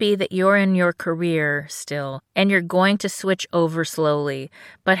 It could be that you're in your career still, and you're going to switch over slowly.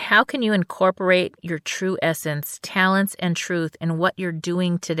 But how can you incorporate your true essence, talents, and truth in what you're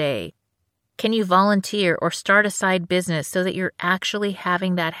doing today? Can you volunteer or start a side business so that you're actually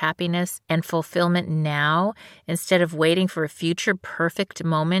having that happiness and fulfillment now instead of waiting for a future perfect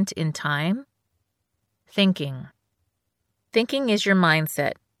moment in time? Thinking. Thinking is your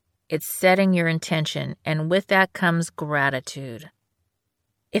mindset. It's setting your intention, and with that comes gratitude.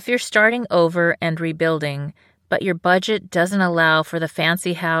 If you're starting over and rebuilding, but your budget doesn't allow for the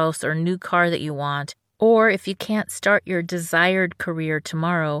fancy house or new car that you want, or if you can't start your desired career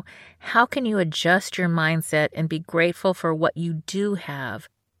tomorrow, how can you adjust your mindset and be grateful for what you do have?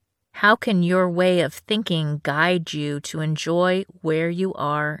 How can your way of thinking guide you to enjoy where you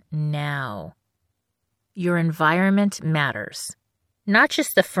are now? Your environment matters. Not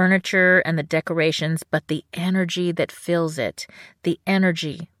just the furniture and the decorations, but the energy that fills it. The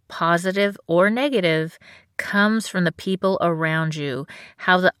energy, positive or negative, comes from the people around you,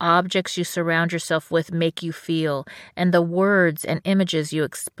 how the objects you surround yourself with make you feel, and the words and images you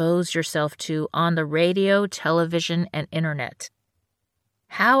expose yourself to on the radio, television, and internet.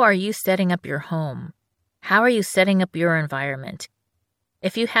 How are you setting up your home? How are you setting up your environment?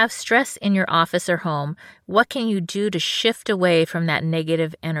 If you have stress in your office or home, what can you do to shift away from that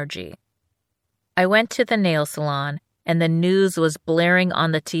negative energy? I went to the nail salon, and the news was blaring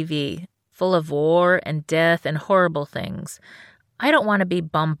on the TV, full of war and death and horrible things. I don't want to be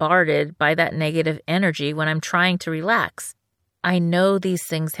bombarded by that negative energy when I'm trying to relax. I know these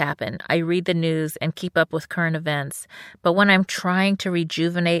things happen. I read the news and keep up with current events. But when I'm trying to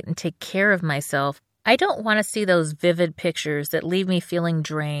rejuvenate and take care of myself, I don't want to see those vivid pictures that leave me feeling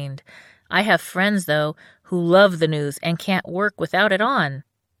drained. I have friends, though, who love the news and can't work without it on.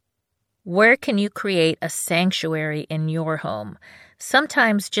 Where can you create a sanctuary in your home?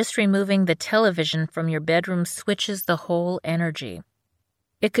 Sometimes just removing the television from your bedroom switches the whole energy.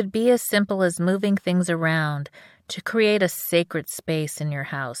 It could be as simple as moving things around to create a sacred space in your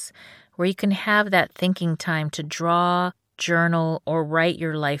house where you can have that thinking time to draw, journal, or write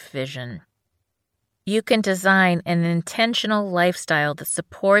your life vision. You can design an intentional lifestyle that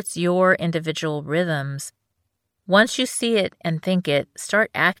supports your individual rhythms. Once you see it and think it, start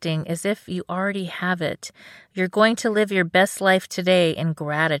acting as if you already have it. You're going to live your best life today in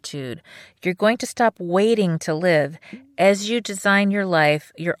gratitude. You're going to stop waiting to live. As you design your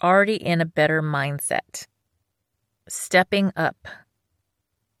life, you're already in a better mindset. Stepping up.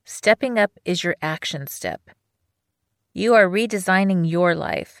 Stepping up is your action step. You are redesigning your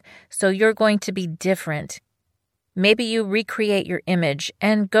life, so you're going to be different. Maybe you recreate your image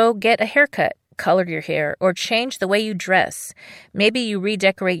and go get a haircut, color your hair, or change the way you dress. Maybe you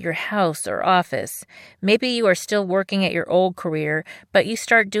redecorate your house or office. Maybe you are still working at your old career, but you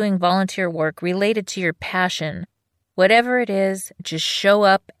start doing volunteer work related to your passion. Whatever it is, just show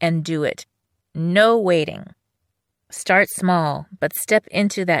up and do it. No waiting. Start small, but step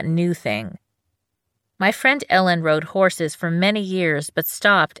into that new thing. My friend Ellen rode horses for many years, but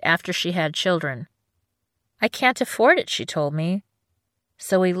stopped after she had children. I can't afford it, she told me.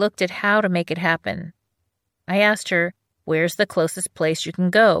 So we looked at how to make it happen. I asked her, where's the closest place you can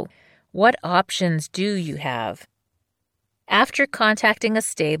go? What options do you have? After contacting a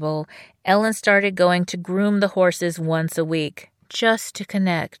stable, Ellen started going to groom the horses once a week, just to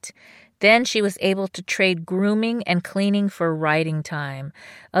connect. Then she was able to trade grooming and cleaning for riding time.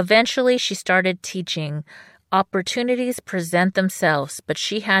 Eventually, she started teaching. Opportunities present themselves, but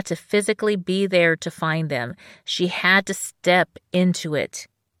she had to physically be there to find them. She had to step into it.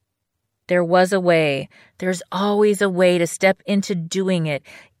 There was a way. There's always a way to step into doing it,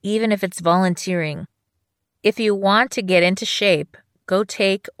 even if it's volunteering. If you want to get into shape, go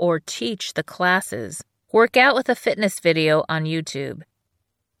take or teach the classes. Work out with a fitness video on YouTube.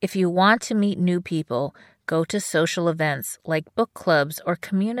 If you want to meet new people, go to social events like book clubs or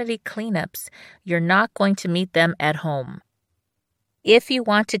community cleanups. You're not going to meet them at home. If you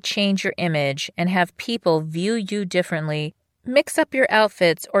want to change your image and have people view you differently, mix up your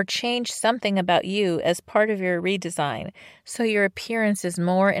outfits or change something about you as part of your redesign so your appearance is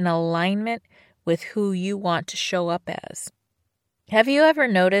more in alignment with who you want to show up as. Have you ever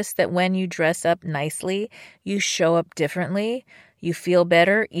noticed that when you dress up nicely, you show up differently? You feel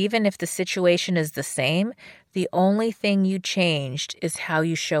better even if the situation is the same? The only thing you changed is how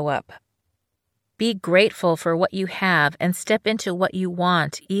you show up. Be grateful for what you have and step into what you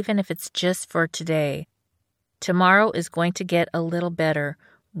want, even if it's just for today. Tomorrow is going to get a little better,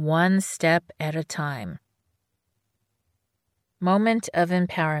 one step at a time. Moment of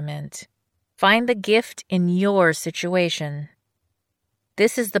empowerment. Find the gift in your situation.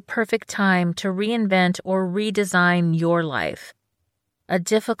 This is the perfect time to reinvent or redesign your life. A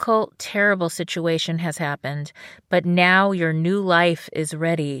difficult, terrible situation has happened, but now your new life is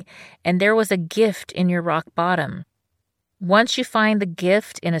ready, and there was a gift in your rock bottom. Once you find the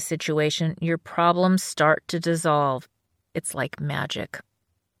gift in a situation, your problems start to dissolve. It's like magic.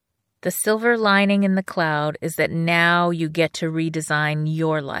 The silver lining in the cloud is that now you get to redesign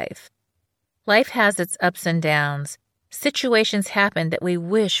your life. Life has its ups and downs. Situations happen that we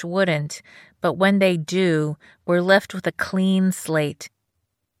wish wouldn't, but when they do, we're left with a clean slate.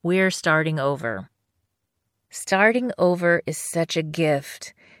 We're starting over. Starting over is such a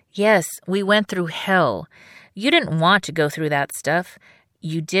gift. Yes, we went through hell. You didn't want to go through that stuff.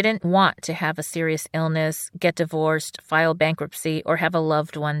 You didn't want to have a serious illness, get divorced, file bankruptcy, or have a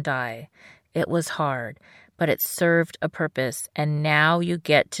loved one die. It was hard, but it served a purpose, and now you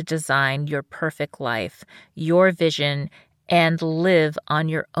get to design your perfect life, your vision, and live on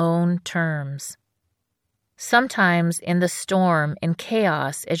your own terms. Sometimes in the storm, in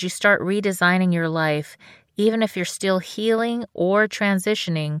chaos, as you start redesigning your life, even if you're still healing or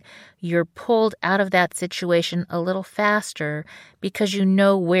transitioning, you're pulled out of that situation a little faster because you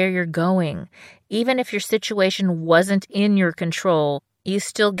know where you're going. Even if your situation wasn't in your control, you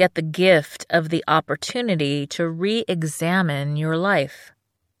still get the gift of the opportunity to re-examine your life.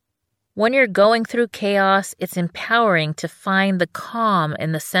 When you're going through chaos, it's empowering to find the calm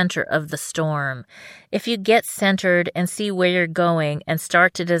in the center of the storm. If you get centered and see where you're going and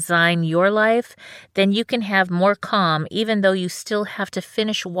start to design your life, then you can have more calm even though you still have to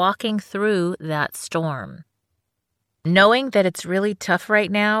finish walking through that storm. Knowing that it's really tough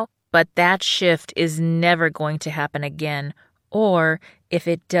right now, but that shift is never going to happen again, or if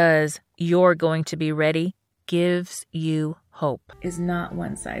it does, you're going to be ready, gives you hope. Is not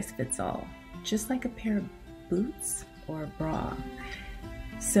one size fits all, just like a pair of boots or a bra.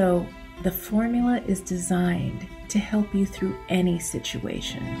 So the formula is designed to help you through any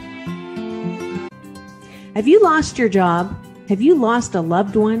situation. Have you lost your job? Have you lost a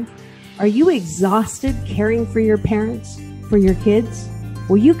loved one? Are you exhausted caring for your parents, for your kids?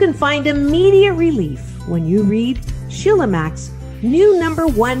 Well, you can find immediate relief when you read Sheila Mac's new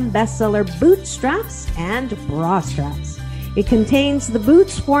 #1 bestseller, Bootstraps and Bra Straps. It contains the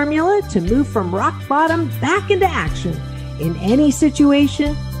Boots formula to move from rock bottom back into action in any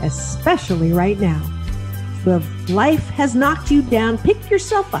situation, especially right now. So if life has knocked you down, pick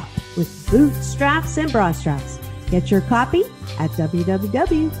yourself up with Bootstraps and Bra Straps. Get your copy at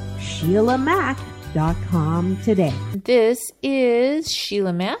www.SheilaMac.com today. This is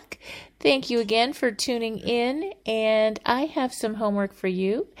Sheila Mac. Thank you again for tuning in, and I have some homework for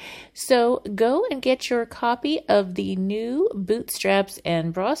you. So go and get your copy of the new Bootstraps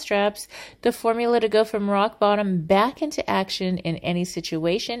and Bra Straps, the formula to go from rock bottom back into action in any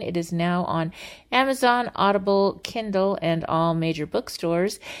situation. It is now on Amazon, Audible, Kindle, and all major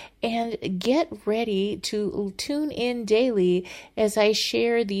bookstores. And get ready to tune in daily as I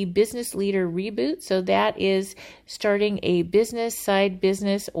share the Business Leader Reboot. So that is starting a business, side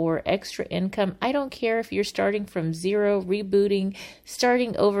business, or extra income. I don't care if you're starting from zero, rebooting,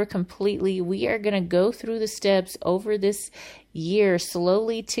 starting over completely. We are going to go through the steps over this year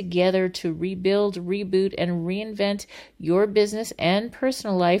slowly together to rebuild, reboot, and reinvent your business and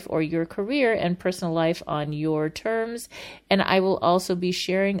personal life, or your career and personal life on your terms. And I will also be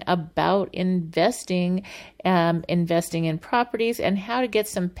sharing about investing in properties and how to get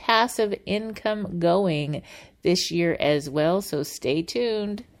some passive income going this year as well. So stay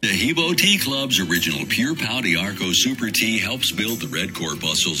tuned. The Hebo Tea Club's original Pure Pau d'Arco Super Tea helps build the red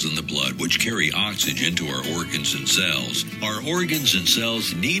corpuscles in the blood, which carry oxygen to our organs and cells. Our organs and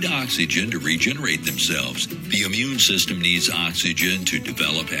cells need oxygen to regenerate themselves. The immune system needs oxygen to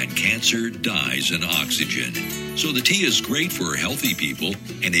develop, and cancer dies in oxygen. So the tea is great for healthy people,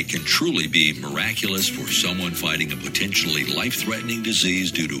 and it can truly be miraculous for someone fighting a potentially life-threatening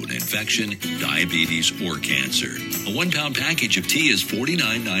disease due to an infection, diabetes, or cancer. A 1 pound package of tea is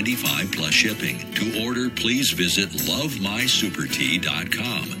 $49.95 plus shipping. To order, please visit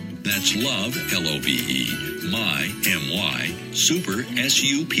lovemysupertea.com. That's love, L-O-V-E, my, M-Y, super,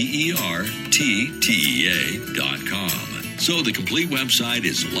 SUPERTEA.com. So the complete website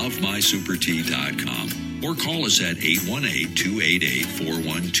is lovemysupertea.com. Or call us at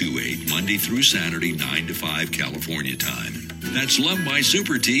 818-288-4128, Monday through Saturday, 9 to 5 California time. That's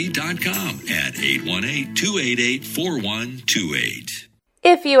lovemysupertea.com at 818-288-4128.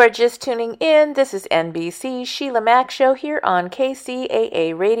 If you are just tuning in, this is NBC Sheila Mac Show here on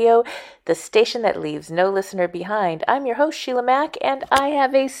KCAA Radio, the station that leaves no listener behind. I'm your host, Sheila Mac, and I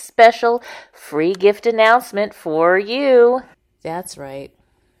have a special free gift announcement for you. That's right.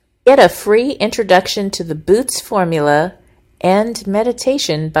 Get a free introduction to the Boots formula and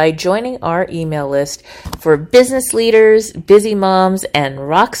meditation by joining our email list for business leaders, busy moms, and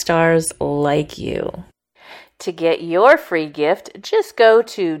rock stars like you. To get your free gift, just go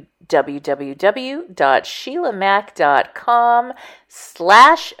to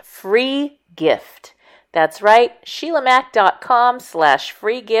www.SheilaMac.com/free gift. That's right,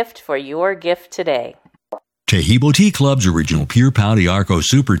 SheilaMac.com/free gift for your gift today. Hebo Tea Club's original Pure Pau d'Arco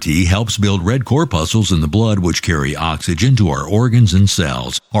Super Tea helps build red corpuscles in the blood, which carry oxygen to our organs and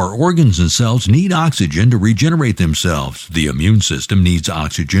cells. Our organs and cells need oxygen to regenerate themselves. The immune system needs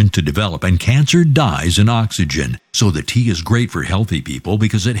oxygen to develop, and cancer dies in oxygen. So the tea is great for healthy people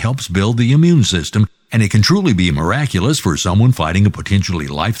because it helps build the immune system, and it can truly be miraculous for someone fighting a potentially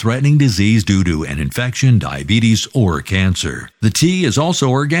life-threatening disease due to an infection, diabetes, or cancer. The tea is also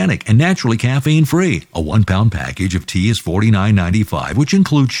organic and naturally caffeine-free. A 1 pound package of tea is $49.95, which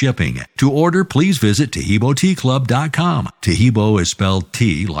includes shipping. To order, please visit TeHeboTeaClub.com. Tehebo is spelled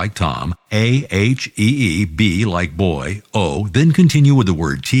T like Tom, A-H-E-E-B like boy, O, then continue with the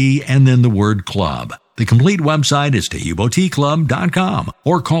word tea and then the word club. The complete website is TaheeboTeaClub.com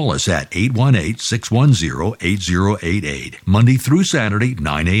or call us at 818-610-8088, Monday through Saturday,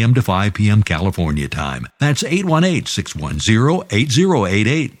 9 a.m. to 5 p.m. California time. That's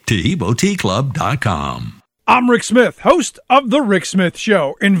 818-610-8088, TaheeboTeaClub.com. I'm Rick Smith, host of The Rick Smith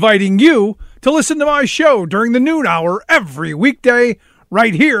Show, inviting you to listen to my show during the noon hour every weekday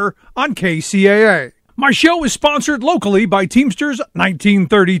right here on KCAA. My show is sponsored locally by Teamsters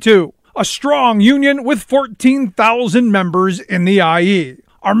 1932, a strong union with 14,000 members in the IE.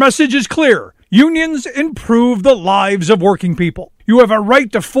 Our message is clear. Unions improve the lives of working people. You have a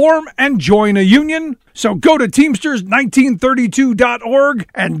right to form and join a union, so go to Teamsters1932.org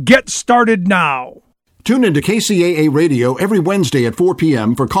and get started now. Tune into KCAA Radio every Wednesday at 4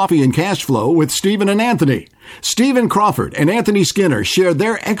 p.m. for Coffee and Cash Flow with Stephen and Anthony. Stephen Crawford and Anthony Skinner share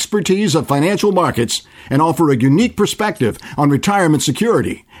their expertise of financial markets and offer a unique perspective on retirement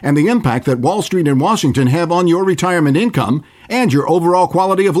security and the impact that Wall Street and Washington have on your retirement income and your overall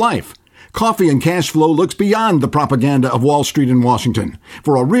quality of life. Coffee and Cash Flow looks beyond the propaganda of Wall Street and Washington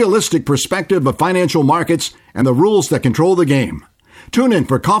for a realistic perspective of financial markets and the rules that control the game. Tune in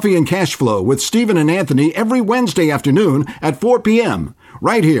for Coffee and Cash Flow with Stephen and Anthony every Wednesday afternoon at 4 p.m.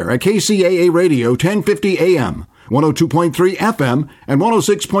 right here at KCAA Radio 1050 AM, 102.3 FM, and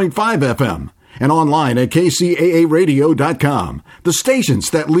 106.5 FM, and online at kcaaradio.com, the stations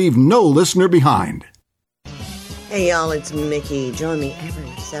that leave no listener behind. Hey y'all, it's Mickey. Join me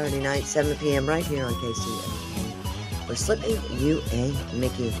every Saturday night, 7 p.m. right here on KCAA. We're slipping you a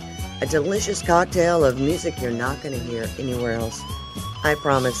Mickey, a delicious cocktail of music you're not going to hear anywhere else. I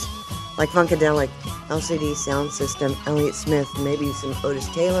promise. Like Funkadelic, LCD Sound System, Elliott Smith, maybe some Otis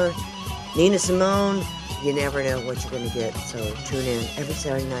Taylor, Nina Simone. You never know what you're going to get. So tune in every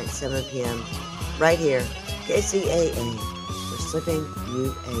Saturday night, 7 p.m. right here, KCAA. We're slipping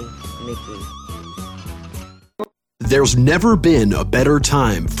you a Mickey. There's never been a better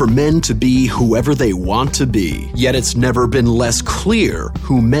time for men to be whoever they want to be, yet it's never been less clear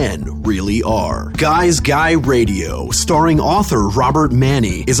who men really are. Guys Guy Radio, starring author Robert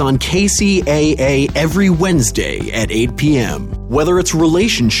Manni, is on KCAA every Wednesday at 8 p.m. Whether it's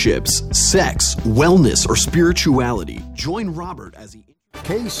relationships, sex, wellness, or spirituality, join Robert as he...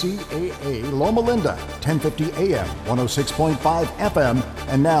 KCAA Loma Linda, 1050 AM, 106.5 FM,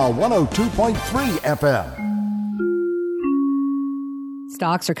 and now 102.3 FM.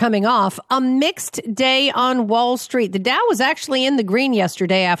 Stocks are coming off a mixed day on Wall Street. The Dow was actually in the green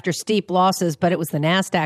yesterday after steep losses, but it was the NASDAQ